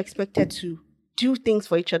 two of you are expected to do things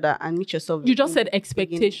for each other and meet yourself. You just said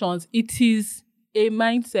expectations. It is a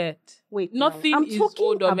mindset. Wait, nothing I'm is talking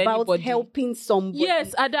owed of about anybody. helping somebody.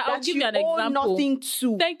 Yes, Ada, I'll give you an example. Nothing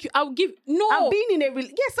to. Thank you. I'll give. No. I'm being in a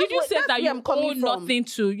yes. Did you say that you owe from. nothing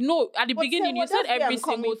to? You know, at the beginning you said every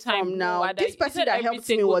single time. Now, Ada, this person that helped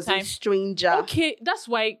me was a stranger. Okay, that's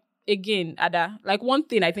why. Again, Ada, like one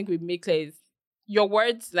thing I think we make clear is your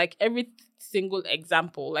words. Like every single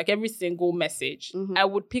example, like every single message, I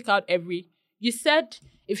would pick out every. You said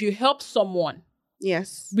if you help someone.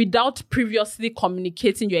 Yes. Without previously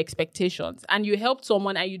communicating your expectations, and you help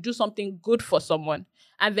someone and you do something good for someone,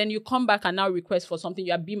 and then you come back and now request for something,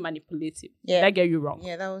 you are being manipulative. Yeah. Did I get you wrong?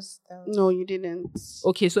 Yeah, that was... No, you didn't.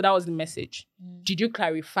 Okay, so that was the message. Did you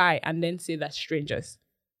clarify and then say that strangers?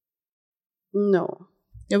 No.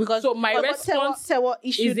 Yeah, because... So my response Tewa,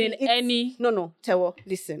 is in any... No, Tewa,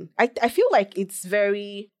 listen. I feel like it's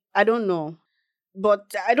very... I don't know.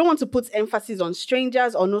 But I don't want to put emphasis on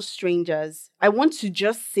strangers or no strangers. I want to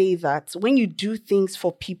just say that when you do things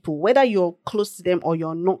for people, whether you're close to them or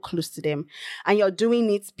you're not close to them, and you're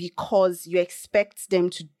doing it because you expect them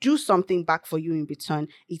to do something back for you in return,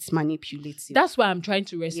 it's manipulative. That's why I'm trying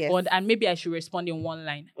to respond, and maybe I should respond in one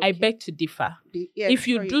line. Okay. I beg to differ. If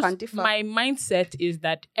you do, my mindset is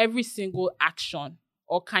that every single action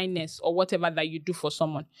or kindness or whatever that you do for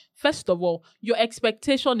someone, first of all, your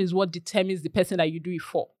expectation is what determines the person that you do it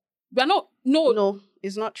for. But no,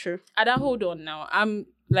 it's not true. Ada, hold on now. I'm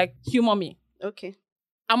like, humor me. Okay.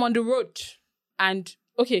 I'm on the road and,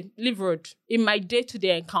 leave road. In my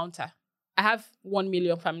day-to-day encounter, I have 1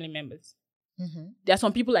 million family members. There are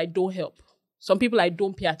some people I don't help. Some people I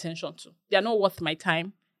don't pay attention to. They are not worth my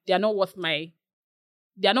time. They are not worth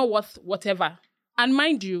whatever. And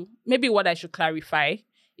mind you, maybe what I should clarify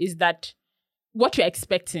is that what you're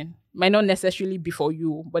expecting might not necessarily be for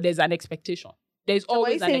you, but there's an expectation. There's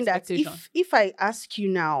always an expectation. That if I ask you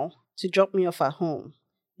now to drop me off at home,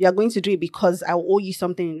 you're going to do it because I owe you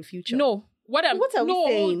something in the future? No. What are we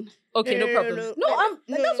saying? Okay, no problem.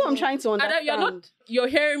 That's what I'm trying to understand. You're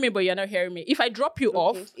hearing me, but you're not hearing me. If I drop you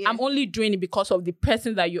off, I'm only doing it because of the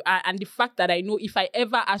person that you are and the fact that I know if I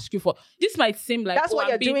ever ask you for... This might seem like... That's why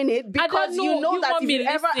you're doing it, because you know that if you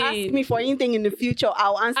ever ask me for anything in the future,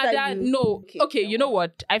 I'll answer you. No. Okay, you know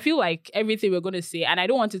what? I feel like everything we're going to say, and I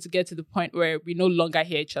don't want it to get to the point where we no longer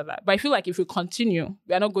hear each other, but I feel like if we continue,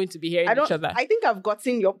 we are not going to be hearing each other. I think I've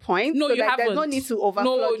gotten your point. No, you haven't. There's no need to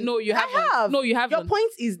overflow. No, you haven't. I have. No, you haven't. Your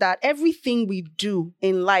point is that everything we do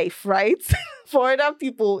in life, right, for other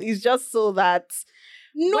people is just so that...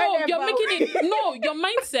 You're making it... your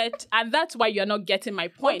mindset, and that's why you're not getting my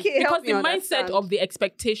point. Okay, because the mindset of the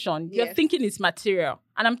expectation, you're thinking it's material.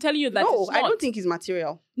 And I'm telling you that it's not. I don't think it's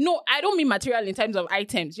material. No, I don't mean material in terms of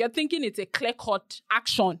items. You're thinking it's a clear-cut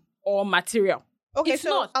action or material. Okay, it's so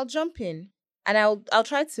not. I'll jump in and I'll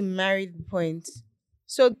try to marry the point.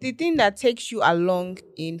 So the thing that takes you along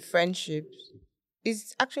in friendships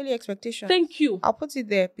is actually expectation. Thank you. I'll put it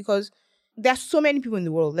there because there are so many people in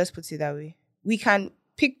the world. Let's put it that way. We can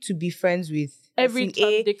pick to be friends with every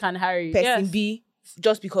Tom, Dick, and Harry. Person B,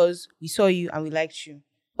 just because we saw you and we liked you.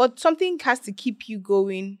 But something has to keep you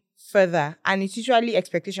going further, and it's usually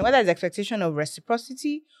expectation. Whether it's expectation of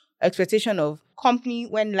reciprocity, expectation of company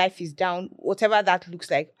when life is down, whatever that looks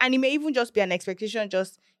like. And it may even just be an expectation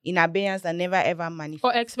just in abeyance that never ever manifests.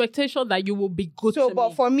 Or expectation that you will be good to but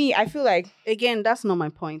me. for me, I feel like... Again, that's not my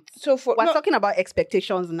point. So we're talking about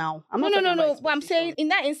expectations now. No. But I'm saying in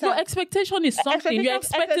that instance... No, expectation is something. You're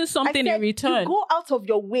expecting something in return. You go out of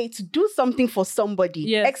your way to do something for somebody,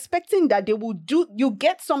 yes, expecting that they will you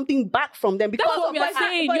get something back from them. Because that's what we are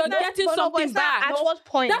saying. You're getting something back. At what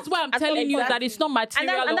point? That's why I'm telling you that it's not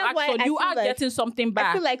material or action. You are getting something back.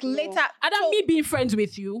 I feel like later... Other me being friends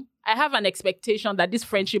with you, I have an expectation that this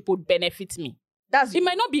friendship would benefit me. It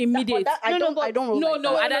might not be immediate. I don't. There are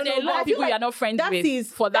a lot of people you're not friends with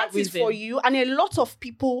for that reason. That is for you, and a lot of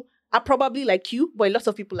people are probably like you, but a lot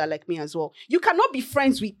of people are like me as well. You cannot be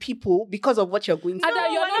friends with people because of what you're going through. Ada,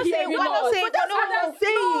 you're not hearing us. You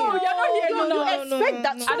expect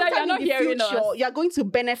that sometime in the future you're going to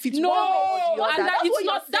benefit one way or the other. It's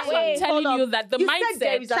not. That's what I'm telling you, that the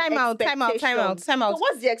mindset. Time out. So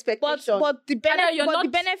what's the expectation? But the benefit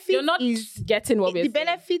you're not getting what we're saying. The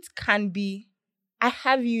benefit can be, I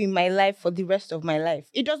have you in my life for the rest of my life.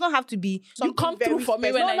 It does not have to be you come through for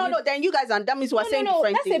me when No, then you guys and that means we're saying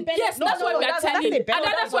different things. Yes, that's why we are telling.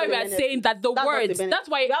 That's why we are saying that the words. That's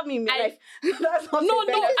why you have me in my life.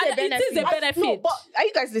 It is a benefit. No, but are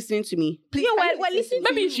you guys listening to me? Please. We're listening.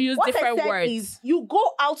 Maybe you should use different words. Is you go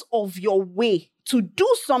out of your way to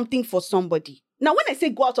do something for somebody. Now, when I say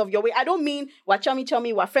go out of your way, I don't mean we're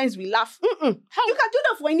chummy, we're friends, we laugh. You can do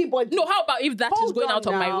that for anybody. No, how about if that is going out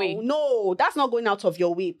of my way? No, that's not going out of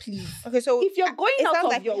your way, please. Okay, so if you're going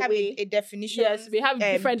out of your way, a definition. Yes, we have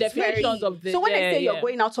different definitions of this. So when I say you're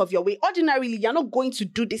going out of your way, ordinarily you're not going to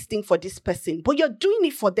do this thing for this person, but you're doing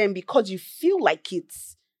it for them because you feel like it.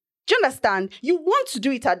 Do you understand? You want to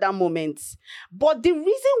do it at that moment, but the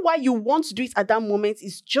reason why you want to do it at that moment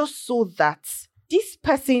is just so that this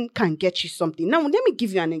person can get you something. Now, let me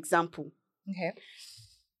give you an example. Okay.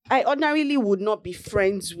 I ordinarily would not be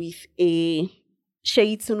friends with a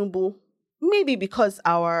Sheyi Tinubu, maybe because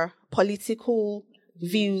our political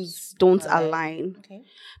views don't align. Okay.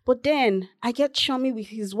 But then I get chummy with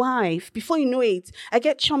his wife. Before you know it, I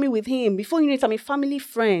get chummy with him. Before you know it, I'm a family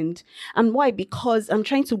friend. And why? Because I'm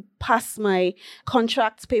trying to pass my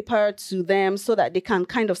contract paper to them so that they can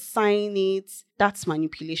kind of sign it. That's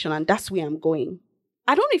manipulation, and that's where I'm going.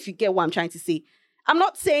 I don't know if you get what I'm trying to say. I'm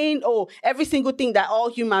not saying, every single thing that all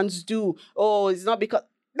humans do, it's not because...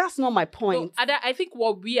 That's not my point. No, I think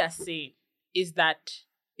what we are saying is that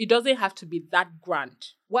it doesn't have to be that grand.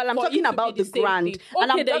 Well, I'm talking about the grand.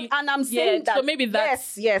 Okay, and I'm saying that... So maybe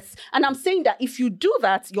that's... Yes. And I'm saying that if you do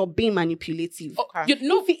that, you're being manipulative. Okay.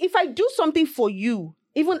 If I do something for you,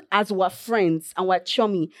 even as we're friends and we're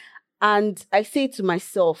chummy, and I say to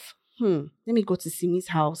myself, let me go to Simi's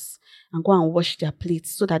house and go and wash their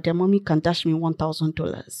plates so that their mommy can dash me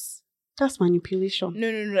 $1,000. That's manipulation.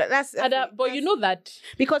 No. But you know that...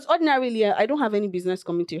 Because ordinarily, I don't have any business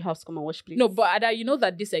coming to your house to come and wash plates. No, but Ada, you know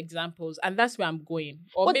that these examples, and that's where I'm going.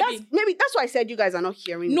 Or but maybe that's why I said you guys are not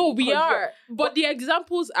hearing No, me. we are. But the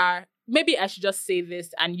examples are... Maybe I should just say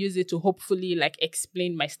this and use it to hopefully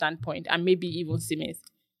explain my standpoint and maybe even Simi's.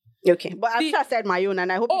 Okay, but I've just said my own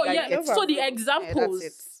and I hope you guys get so the examples...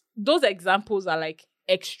 Those examples are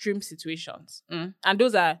extreme situations. And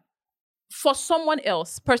those are, for someone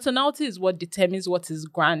else, personality is what determines what is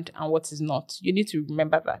grand and what is not. You need to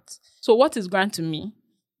remember that. So what is grand to me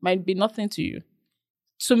might be nothing to you.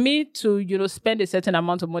 To me, to, spend a certain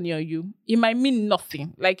amount of money on you, it might mean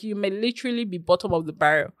nothing. You may literally be bottom of the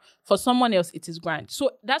barrel. For someone else, it is grand.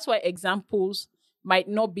 So that's why examples might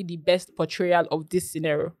not be the best portrayal of this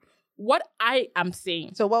scenario. What I am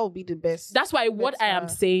saying... So what would be the best? That's why what I am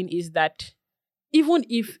saying is that even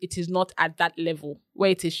if it is not at that level, where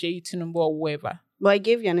it is Sheyi Tinubu or whoever... But I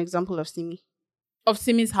gave you an example of Simi. Of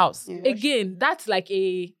Simi's house. Yeah. Again, that's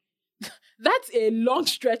that's a long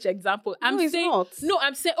stretch example. I'm saying...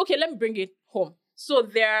 Okay, let me bring it home. So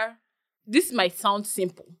this might sound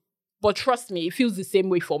simple, but trust me, it feels the same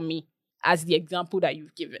way for me as the example that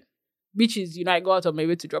you've given. Which is, I go out of my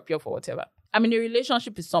way to drop you off or whatever. I'm in a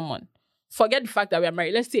relationship with someone. Forget the fact that we're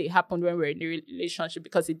married. Let's say it happened when we're in a relationship,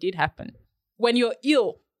 because it did happen. When you're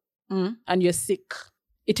ill and you're sick,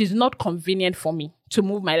 it is not convenient for me to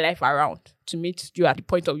move my life around to meet you at the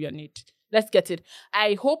point of your need. Let's get it.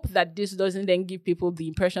 I hope that this doesn't then give people the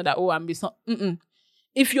impression that,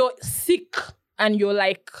 if you're sick and you're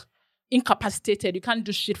incapacitated, you can't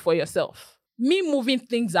do shit for yourself. Me moving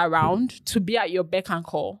things around to be at your beck and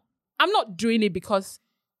call, I'm not doing it because...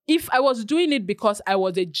 If I was doing it because I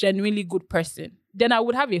was a genuinely good person, then I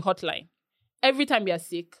would have a hotline. Every time you're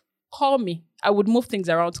sick, call me. I would move things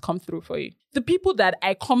around to come through for you. The people that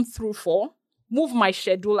I come through for, move my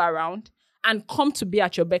schedule around, and come to be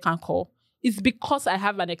at your beck and call, it's because I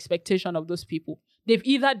have an expectation of those people. They've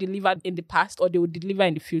either delivered in the past or they will deliver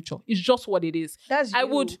in the future. It's just what it is. That's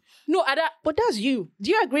you. But that's you.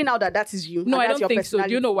 Do you agree now that is you? No, I don't think so.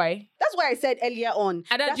 Do you know why? That's why I said earlier on.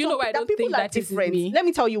 And do you know why I don't think that is me? Let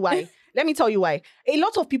me tell you why. A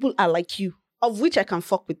lot of people are like you, of which I can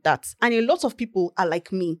fuck with that. And a lot of people are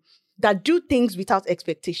like me, that do things without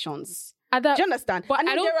expectations. Do you understand? But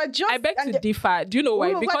I beg to differ. Do you know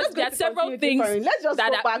why? Because there are several things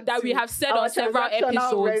that we have said on several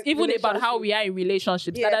episodes, even about how we are in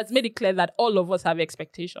relationships, that has made it clear that all of us have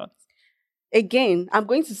expectations. Again, I'm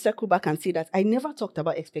going to circle back and say that I never talked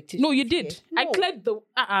about expectations. No, you did. No. I cleared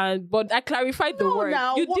but I clarified the word.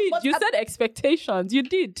 You did. You said expectations. You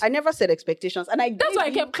did. I never said expectations, and that's why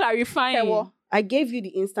I kept clarifying. I gave you the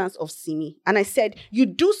instance of Simi, and I said, you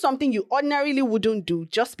do something you ordinarily wouldn't do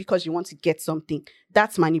just because you want to get something.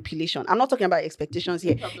 That's manipulation. I'm not talking about expectations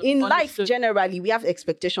here. In life, generally, we have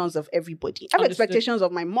expectations of everybody. I have expectations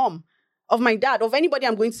of my mom, of my dad, of anybody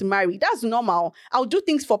I'm going to marry. That's normal. I'll do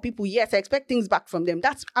things for people. Yes, I expect things back from them.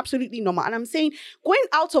 That's absolutely normal. And I'm saying, going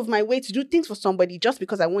out of my way to do things for somebody just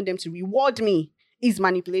because I want them to reward me is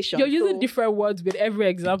manipulation. You're using different words with every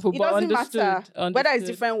example, but understood. Whether it's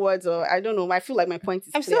different words or I don't know. I feel like my point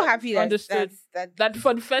is I'm clear. so happy that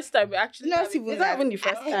for the first time we actually it's not even the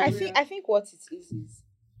first time. I think what it is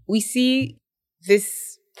we see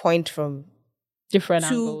this point from different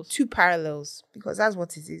angles. Two parallels, because that's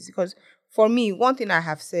what it is. Because for me, one thing I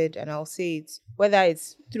have said, and I'll say it, whether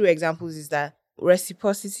it's through examples, is that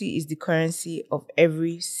reciprocity is the currency of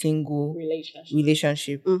every single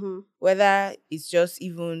relationship. Mm-hmm. Whether it's just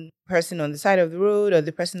even person on the side of the road or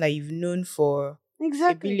the person that you've known for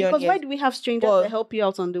exactly. Because why do we have strangers to help you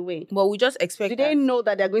out on the way? But we just expect. Do they know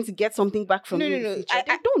that they're going to get something back from you? No. They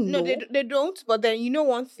don't know. No, they don't. But then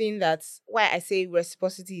one thing that's why I say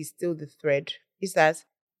reciprocity is still the thread is that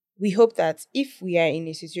we hope that if we are in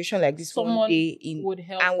a situation like this, someone one day would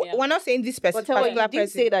help. And we're not saying this particular person. You did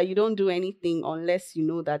say that you don't do anything unless you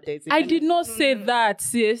know that there's. I did not say that,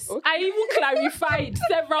 sis. Okay. I even clarified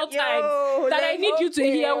several times that I need you to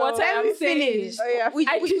hear what I am saying. We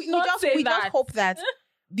just hope that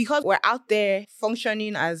because we're out there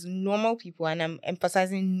functioning as normal people, and I'm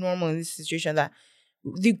emphasizing normal in this situation, that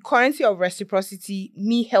the currency of reciprocity,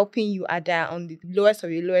 me helping you, Ada, on the lowest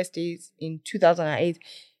of your lowest days in 2008.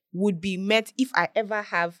 Would be met if I ever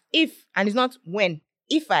have, and it's not when,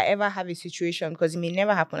 if I ever have a situation, because it may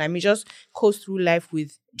never happen. I may just coast through life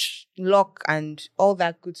with luck and all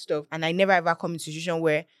that good stuff. And I never ever come in a situation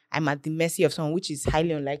where I'm at the mercy of someone, which is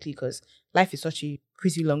highly unlikely because life is such a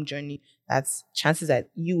pretty long journey that chances that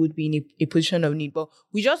you would be in a position of need. But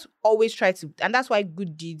we just always try to, and that's why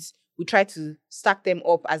good deeds, we try to stack them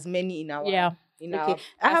up as many in our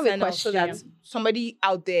I have a question. So that somebody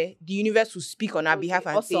out there, the universe will speak on our behalf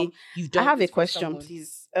and say, you've done. I have a question,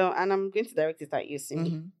 please. And I'm going to direct it at you, Cindy.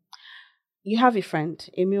 Mm-hmm. You have a friend,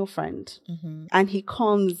 a male friend, and he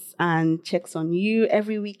comes and checks on you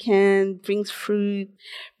every weekend, brings fruit,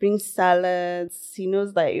 brings salads. He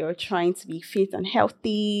knows that you're trying to be fit and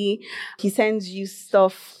healthy. He sends you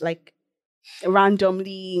stuff like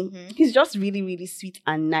randomly. He's just really, really sweet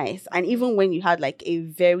and nice. And even when you had like a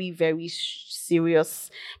very, very serious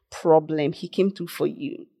problem, he came through for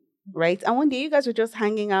you, right? And one day you guys were just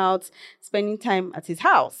hanging out, spending time at his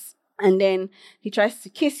house. And then he tries to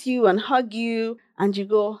kiss you and hug you. And you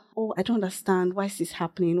go, oh, I don't understand. Why is this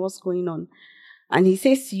happening? What's going on? And he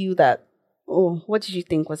says to you that, oh, what did you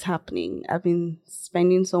think was happening? I've been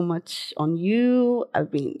spending so much on you.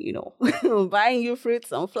 I've been, buying you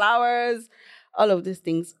fruits and flowers, all of these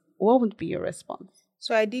things. What would be your response?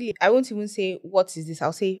 So ideally, I won't even say, what is this?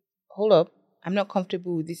 I'll say, hold up, I'm not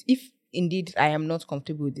comfortable with this. If indeed I am not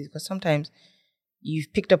comfortable with this, because sometimes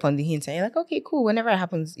you've picked up on the hints and you're like, okay, cool. Whenever it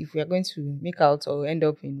happens, if we are going to make out or end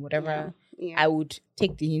up in whatever, I would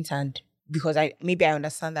take the hint, and because I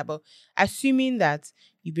understand that. But assuming that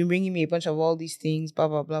you've been bringing me a bunch of all these things, blah,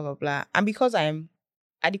 blah, blah, blah, blah. And because I am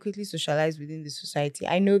adequately socialized within the society,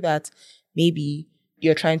 I know that maybe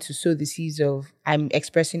you're trying to sow the seeds of I'm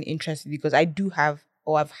expressing interest, because I do have,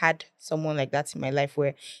 or I've had someone like that in my life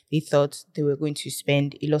where they thought they were going to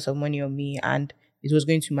spend a lot of money on me and it was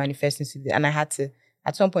going to manifest into this. And I had to,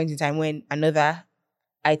 at some point in time when another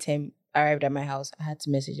item arrived at my house, I had to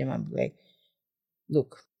message them and be like,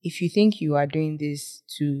 look, if you think you are doing this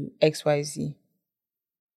to XYZ,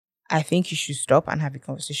 I think you should stop and have a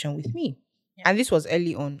conversation with me. Yeah. And this was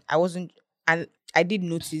early on. And I did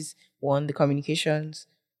notice, one, the communications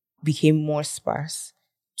became more sparse.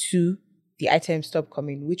 Two, the items stopped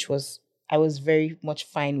coming, which I was very much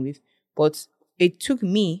fine with. But it took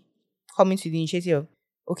me coming to the initiative of,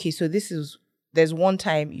 okay, so there's one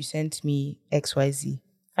time you sent me XYZ.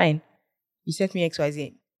 Fine. You sent me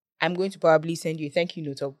XYZ. I'm going to probably send you a thank you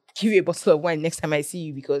note or give you a bottle of wine next time I see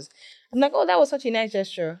you, because I'm like, oh, that was such a nice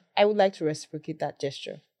gesture. I would like to reciprocate that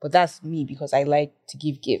gesture. But that's me, because I like to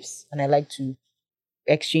give gifts and I like to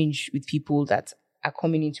exchange with people that are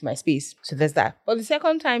coming into my space. So there's that. But the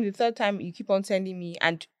second time, the third time, you keep on sending me,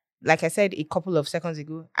 and like I said a couple of seconds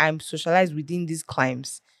ago, I'm socialized within these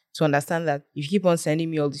climes to understand that if you keep on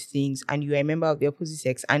sending me all these things and you are a member of the opposite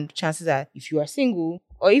sex, and chances are if you are single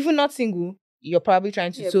or even not single, you're probably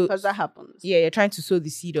trying to sow, because that happens. Yeah, you're trying to sow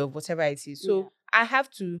the seed of whatever it is. So I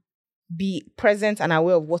have to be present and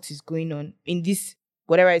aware of what is going on in this,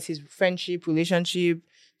 whatever it is, friendship, relationship,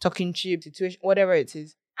 talking chip, situation, whatever it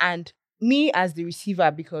is. And me as the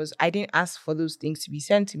receiver, because I didn't ask for those things to be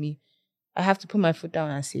sent to me, I have to put my foot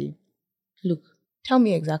down and say, look, tell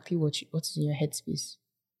me exactly what's in your headspace.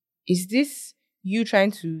 Is this you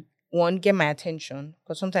trying to, one, get my attention?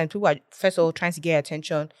 Because sometimes people are, first of all, trying to get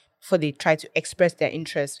attention before they try to express their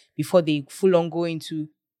interest, before they full on go into,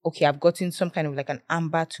 okay, I've gotten some kind of like an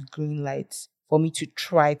amber to green light for me to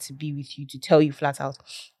try to be with you, to tell you flat out.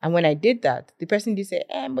 And when I did that, the person did say,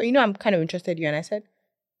 but I'm kind of interested in you. And I said,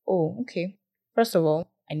 oh, okay. First of all,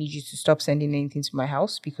 I need you to stop sending anything to my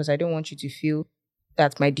house, because I don't want you to feel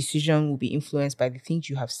that my decision will be influenced by the things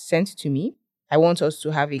you have sent to me. I want us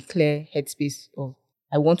to have a clear headspace of,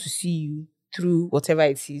 I want to see you through whatever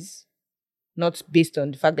it is, not based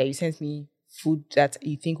on the fact that you sent me food that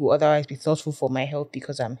you think will otherwise be thoughtful for my health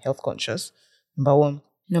because I'm health conscious. Number one.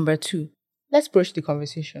 Number two, let's broach the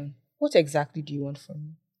conversation. What exactly do you want from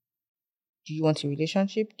me? Do you want a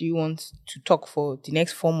relationship? Do you want to talk for the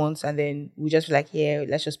next 4 months and then we just be like, yeah,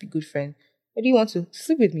 let's just be good friends? Or do you want to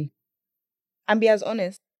sleep with me? And be as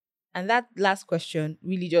honest. And that last question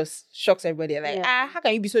really just shocks everybody. Like, how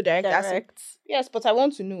can you be so direct? Yes, but I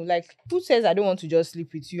want to know, like, who says I don't want to just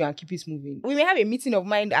sleep with you and keep it moving? We may have a meeting of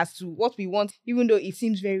mind as to what we want, even though it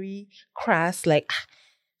seems very crass, like,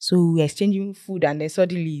 so we're exchanging food and then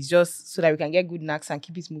suddenly it's just so that we can get good knacks and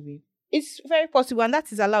keep it moving. It's very possible, and that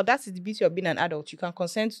is allowed. That is the beauty of being an adult. You can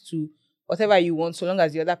consent to whatever you want so long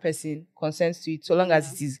as the other person consents to it, so long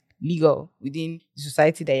as it is legal within the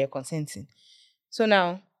society that you're consenting. So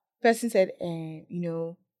now, person said,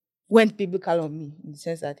 went biblical on me in the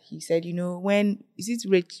sense that he said, when is it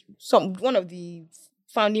rich? One of the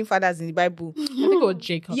founding fathers in the Bible, I think it was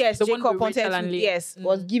Jacob. Yes, Jacob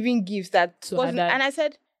was giving gifts that wasn't, and I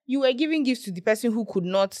said, you were giving gifts to the person who could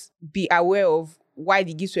not be aware of why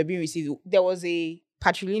the gifts were being received. There was a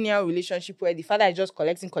patrilineal relationship where the father is just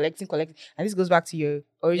collecting. And this goes back to your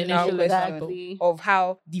original question of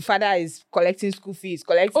how the father is collecting school fees.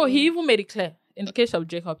 Oh, he even made it clear. In the case of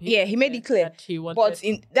Jacob, he made it clear. But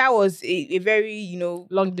that was a very,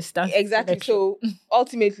 long distance. Exactly. Connection. So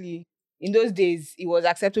ultimately, in those days, it was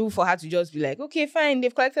acceptable for her to just be like, okay, fine,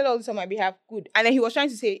 they've collected all this on my behalf. Good. And then he was trying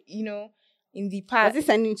to say, in the past. Was he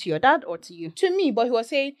sending to your dad or to you? To me, but he was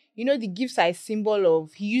saying, the gifts are a symbol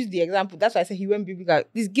of, he used the example. That's why I said he went biblical.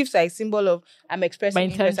 These gifts are a symbol of, I'm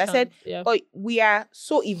expressing interest. I said, but we are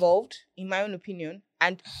so evolved, in my own opinion,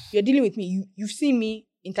 and you're dealing with me. You've seen me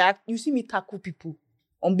interact, you see me tackle people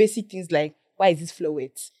on basic things like, why is this flow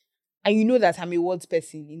wet? And you know that I'm a words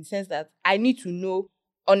person in the sense that I need to know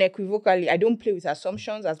unequivocally. I don't play with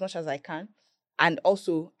assumptions as much as I can. And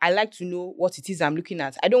also, I like to know what it is I'm looking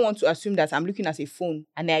at. I don't want to assume that I'm looking at a phone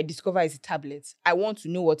and I discover it's a tablet. I want to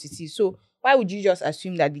know what it is. So why would you just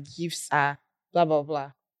assume that the gifts are blah, blah,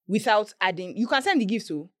 blah, without adding, you can send the gifts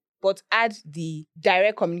too, but add the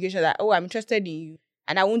direct communication that, I'm interested in you.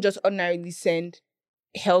 And I won't just ordinarily send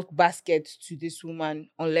health basket to this woman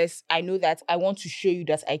unless I know that I want to show you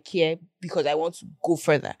that I care because I want to go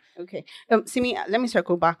further. Okay. Simi, let me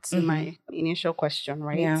circle back to my initial question,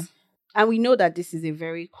 right? Yeah. And we know that this is a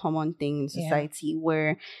very common thing in society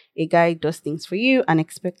where a guy does things for you and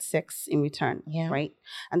expects sex in return, right?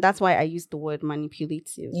 And that's why I use the word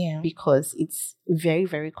manipulative, because it's very,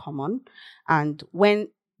 very common. And when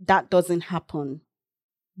that doesn't happen,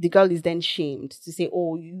 the girl is then shamed to say,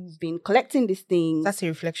 oh, you've been collecting these things. That's a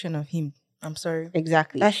reflection of him. I'm sorry.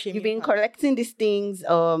 Exactly. You've been collecting these things.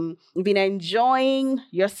 You've been enjoying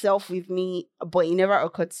yourself with me, but it never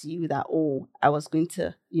occurred to you that, I was going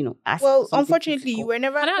to, ask. Well, unfortunately, you were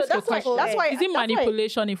never. Can I ask a question? That's why. Is it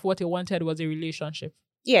manipulation if what he wanted was a relationship?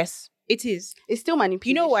 Yes, it is. It's still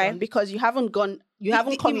manipulation. You know why? Because you haven't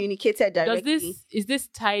communicated directly. Is this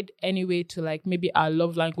tied anyway to like maybe our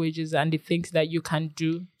love languages and the things that you can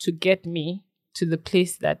do to get me to the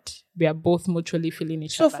place that we are both mutually feeling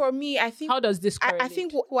each other? So for me, I think... How does this correlate? I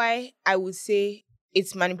think why I would say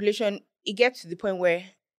it's manipulation, it gets to the point where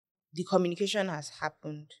the communication has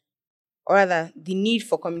happened, or rather, the need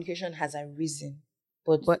for communication has arisen.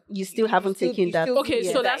 But you still haven't taken that.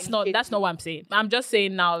 Okay, so that's not what I'm saying. I'm just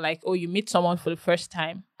saying now, like, you meet someone for the first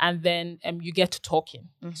time and then you get to talking.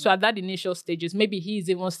 Mm-hmm. So at that initial stages, maybe he's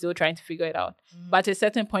even still trying to figure it out. Mm-hmm. But at a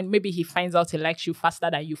certain point, maybe he finds out he likes you faster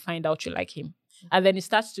than you find out you like him. Mm-hmm. And then he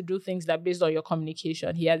starts to do things that, based on your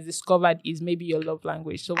communication, he has discovered is maybe your love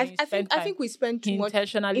language. So I think we spend too much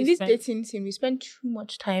in this dating scene. We spend too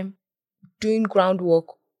much time doing groundwork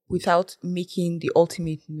without making the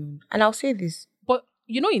ultimate known. And I'll say this. But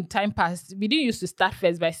in time past, we didn't used to start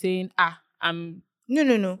first by saying, I'm...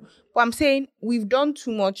 No. But I'm saying we've done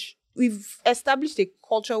too much. We've established a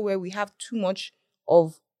culture where we have too much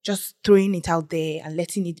of just throwing it out there and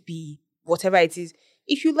letting it be whatever it is.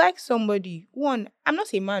 If you like somebody, one, I'm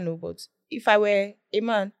not a man, but if I were a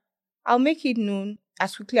man, I'll make it known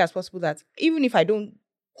as quickly as possible that even if I don't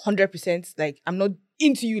 100%, like, I'm not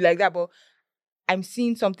into you like that, but I'm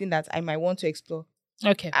seeing something that I might want to explore.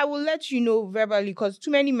 Okay. I will let you know verbally, because too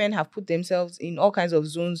many men have put themselves in all kinds of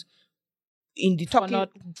zones in the talking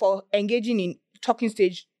for engaging in talking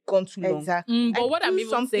stage gone too long. Exactly. But what I'm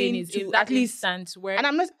even saying is in that instance where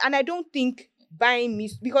and I don't think buying me,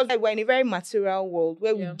 because we're in a very material world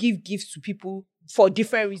where we give gifts to people for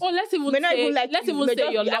different reasons. Oh, let's even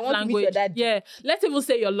say your love language. Yeah, let's even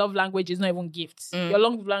say your love language is not even gifts. Your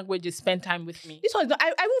love language is spend time with me. This one's not.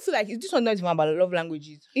 I won't feel like this one's not even about love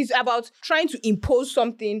languages. It's about trying to impose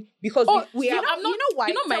something because we are. I'm not. You know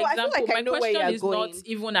why? My example. My question is not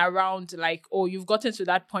even around like, you've gotten to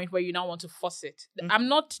that point where you now want to force it. I'm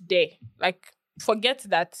not there. Like, forget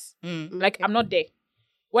that. Like, I'm not there.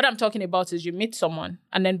 What I'm talking about is you meet someone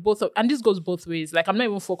and then and this goes both ways. Like, I'm not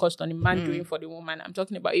even focused on the man doing for the woman. I'm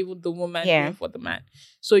talking about even the woman doing for the man.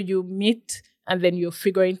 So you meet and then you're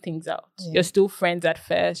figuring things out. Yeah. You're still friends at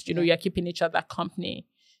first. You're keeping each other company.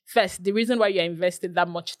 First, the reason why you're investing that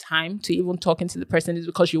much time to even talking to the person is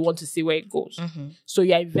because you want to see where it goes. Mm-hmm. So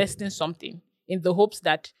you're investing something in the hopes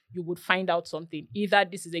that you would find out something. Either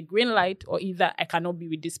this is a green light or either I cannot be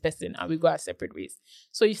with this person and we go our separate ways.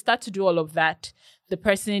 So you start to do all of that. The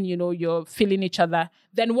person, you're feeling each other.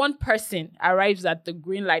 Then one person arrives at the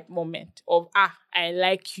green light moment of, I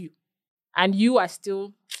like you. And you are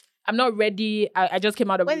still, I'm not ready. I just came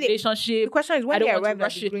out of a relationship. The question is, when they arrive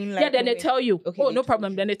at the green light then they tell you. Okay, no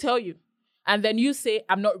problem. Then they tell you. And then you say,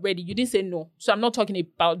 I'm not ready. You didn't say no. So I'm not talking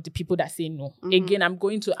about the people that say no. Mm-hmm. Again,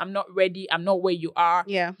 I'm not ready. I'm not where you are.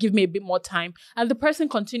 Yeah. Give me a bit more time. And the person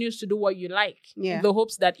continues to do what you like. Yeah. In the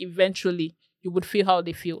hopes that eventually you would feel how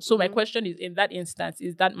they feel. So my question is, in that instance,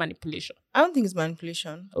 is that manipulation? I don't think it's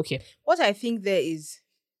manipulation. Okay. What I think there is,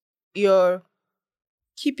 you're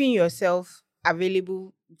keeping yourself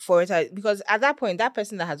available for it. Because at that point, that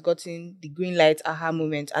person that has gotten the green light aha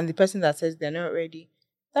moment and the person that says they're not ready,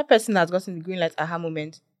 that person that's gotten the green light aha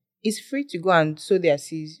moment is free to go and sow their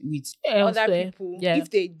seeds with other people if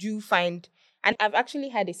they do find. And I've actually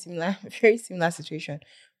had a very similar situation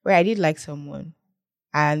where I did like someone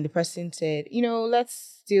and the person said,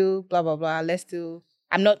 let's still blah, blah, blah.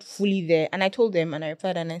 I'm not fully there. And I told them and I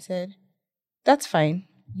replied and I said, that's fine.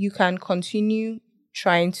 You can continue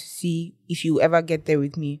trying to see if you ever get there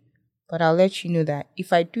with me. But I'll let you know that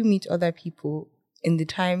if I do meet other people in the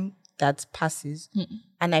time that passes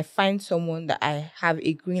and I find someone that I have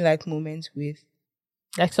a green light moment with,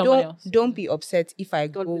 like someone else, don't be upset if I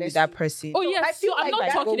go with that person. Oh yes, so I'm not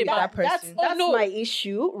talking about that person. That's my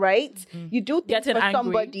issue, right? Mm-hmm. You do things for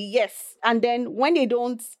somebody, yes, and then when they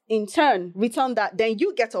don't in turn return that, then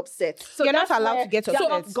you get upset. So you're not allowed to get upset.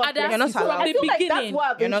 You're not allowed. I feel like that's what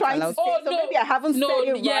I've been trying to say. So maybe I haven't said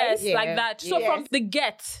it right. Yes, like that. So from the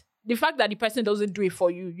get. The fact that the person doesn't do it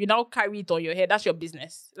for you, you now carry it on your head. That's your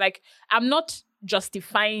business. Like, I'm not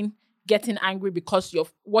justifying getting angry because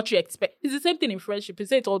of what you expect. It's the same thing in friendship. You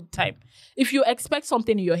say it all the time. If you expect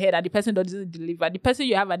something in your head and the person doesn't deliver, the person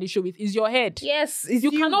you have an issue with is your head. Yes.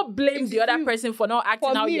 You cannot blame the other person for not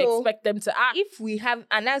acting how you expect them to act. If we have,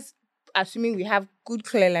 and that's assuming we have good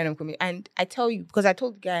clear line of communication. And I tell you, because I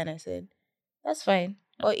told the guy and I said, that's fine.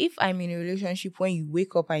 Or if I'm in a relationship when you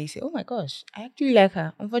wake up and you say, oh my gosh, I actually like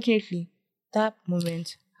her. Unfortunately, that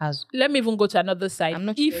moment has... Let me even go to another side. I'm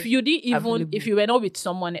not if you didn't even, available. If you were not with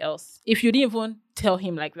someone else, if you didn't even tell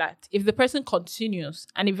him like that, if the person continues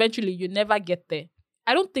and eventually you never get there,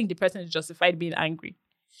 I don't think the person is justified being angry.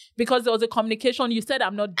 Because there was a communication, you said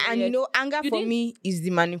I'm not there. And anger for me is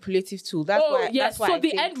the manipulative tool. That's why so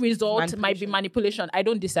the end result might be manipulation. I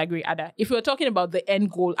don't disagree, Ada. If we're talking about the end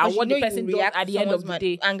goal and what the person does at the end of the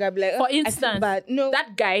day. Anger, like, for instance,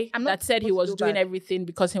 that guy that said he was doing everything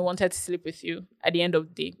because he wanted to sleep with you at the end of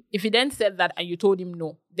the day. If he then said that and you told him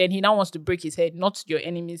no, then he now wants to break his head, not your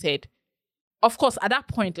enemy's head. Of course, at that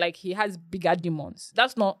point, like, he has bigger demons.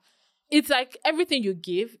 That's not... It's like everything you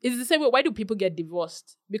give is the same way. Why do people get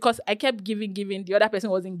divorced? Because I kept giving. The other person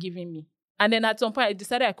wasn't giving me. And then at some point, I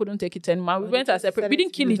decided I couldn't take it anymore. We went as separate. We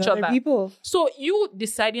didn't kill each other. People. So you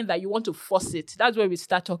deciding that you want to force it, that's where we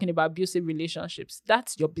start talking about abusive relationships.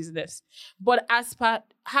 That's your business. But as per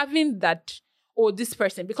having that, this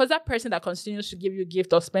person, because that person that continues to give you a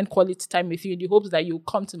gift or spend quality time with you in the hopes that you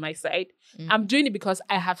come to my side, I'm doing it because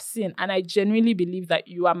I have seen and I genuinely believe that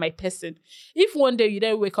you are my person. If one day you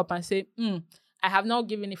then wake up and say, I have now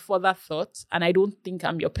given it further thought and I don't think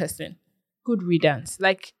I'm your person, good riddance.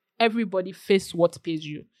 Like, everybody face what pays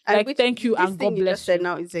you. Like, thank you and God bless you. Just said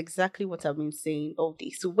now is exactly what I've been saying all day.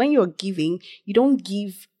 So when you're giving, you don't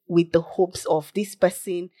give with the hopes of this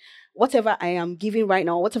person, whatever I am giving right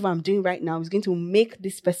now, whatever I'm doing right now is going to make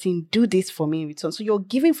this person do this for me in return. So you're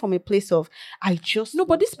giving from a place of,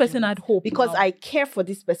 but this person had hope. Because I care for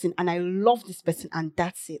this person and I love this person and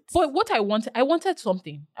that's it. But what I wanted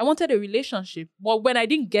something. I wanted a relationship. But when I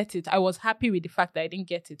didn't get it, I was happy with the fact that I didn't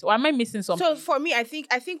get it. Or am I missing something? So for me, I think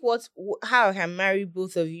how I can marry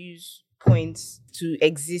both of you's points to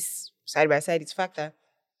exist side by side is the fact that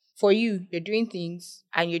for you, you're doing things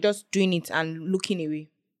and you're just doing it and looking away.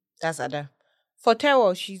 That's Ada. For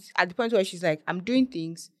Tewo, she's at the point where she's like, I'm doing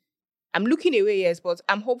things. I'm looking away, yes, but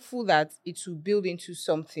I'm hopeful that it will build into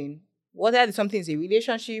something. Whether the something is a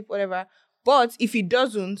relationship, whatever. But if it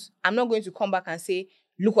doesn't, I'm not going to come back and say,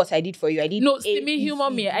 look what I did for you. I did. No,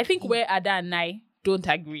 humor me. I think where Ada and I don't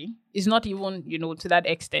agree is not even, to that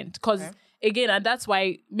extent. Because again, and that's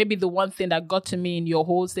why maybe the one thing that got to me in your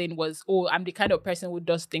whole saying was, I'm the kind of person who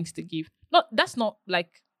does things to give. No, that's not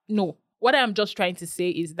no. What I'm just trying to say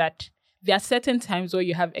is that there are certain times where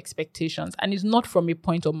you have expectations and it's not from a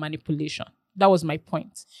point of manipulation. That was my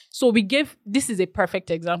point. So this is a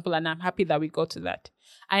perfect example and I'm happy that we got to that.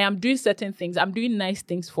 I am doing certain things. I'm doing nice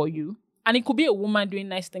things for you. And it could be a woman doing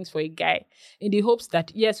nice things for a guy in the hopes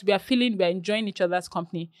that, yes, we are enjoying each other's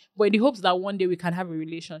company, but in the hopes that one day we can have a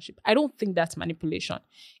relationship. I don't think that's manipulation.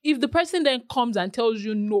 If the person then comes and tells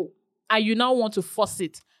you no, and you now want to force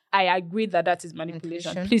it, I agree that is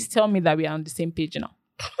manipulation. Please tell me that we are on the same page now.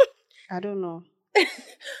 I don't know.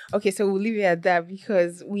 Okay, so we'll leave it at that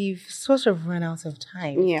because we've sort of run out of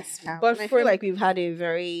time. Yes. But I feel like we've had a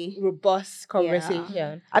very robust conversation.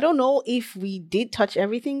 Yeah. I don't know if we did touch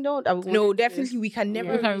everything though. No, definitely we can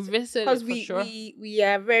never revisit it for sure. We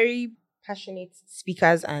are very passionate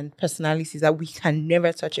speakers and personalities that we can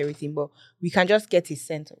never touch everything, but we can just get a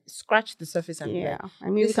sense, scratch the surface and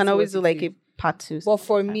we can always do like a part 2. But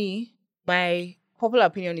for me, my popular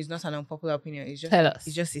opinion is not an unpopular opinion.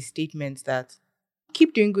 It's just a statement that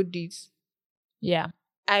keep doing good deeds. Yeah.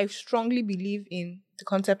 I strongly believe in the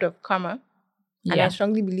concept of karma. Yeah. And I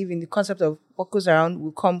strongly believe in the concept of what goes around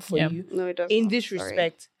will come for you. No, it doesn't. In this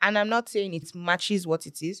respect. And I'm not saying it matches what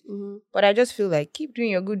it is, but I just feel like keep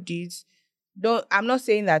doing your good deeds. I'm not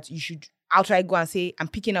saying that you should outright go and say, I'm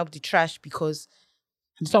picking up the trash because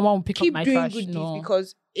someone will pick up my trash. Keep doing good deeds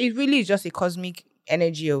because it really is just a cosmic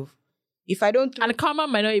energy of if I don't and karma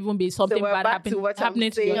might not even be something bad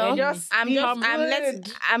happening to you. I'm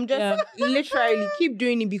just literally keep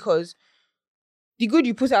doing it because the good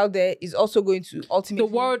you put out there is also going to ultimately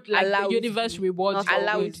the world, like the universe rewards you.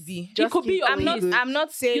 Allow it to be. It could be. I'm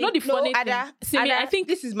not saying. You know the funny thing. Ada, I think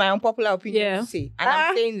this is my unpopular opinion to say, and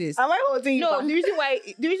I'm saying this. Am I holding you back?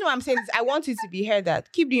 The reason why I'm saying this, I want it to be heard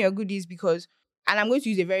that keep doing your goodies because, and I'm going to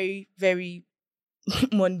use a very, very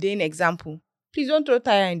mundane example. Please don't throw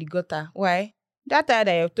tire in the gutter. Why? That tire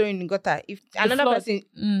that you're throwing in the gutter, if another person,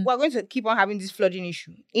 we're going to keep on having this flooding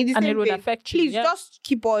issue. In the same way, affect you. Please just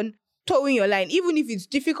keep on towing your line, even if it's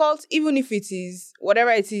difficult, even if it is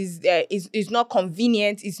whatever it is not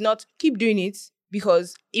convenient. It's not. Keep doing it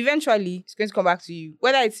because eventually it's going to come back to you.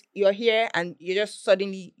 Whether it's you're here and you're just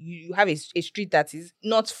suddenly you have a street that is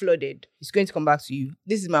not flooded, it's going to come back to you.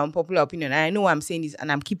 This is my unpopular opinion, and I know what I'm saying this, and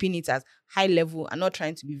I'm keeping it as high level and not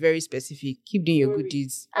trying to be very specific. Keep doing your good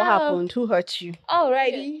deeds. What happened? Who hurt you?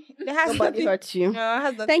 Alrighty, nobody hurt you.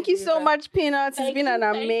 No, thank you so much, Peanuts. It's been an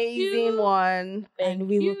amazing one, and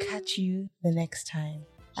we will catch you the next time.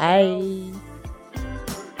 Bye.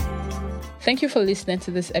 Thank you for listening to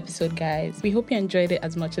this episode, guys. We hope you enjoyed it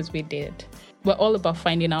as much as we did. We're all about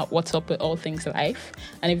finding out what's up with all things life.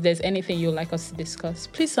 And if there's anything you'd like us to discuss,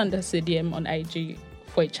 please send us a DM on IG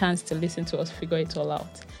for a chance to listen to us figure it all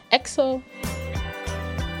out. EXO!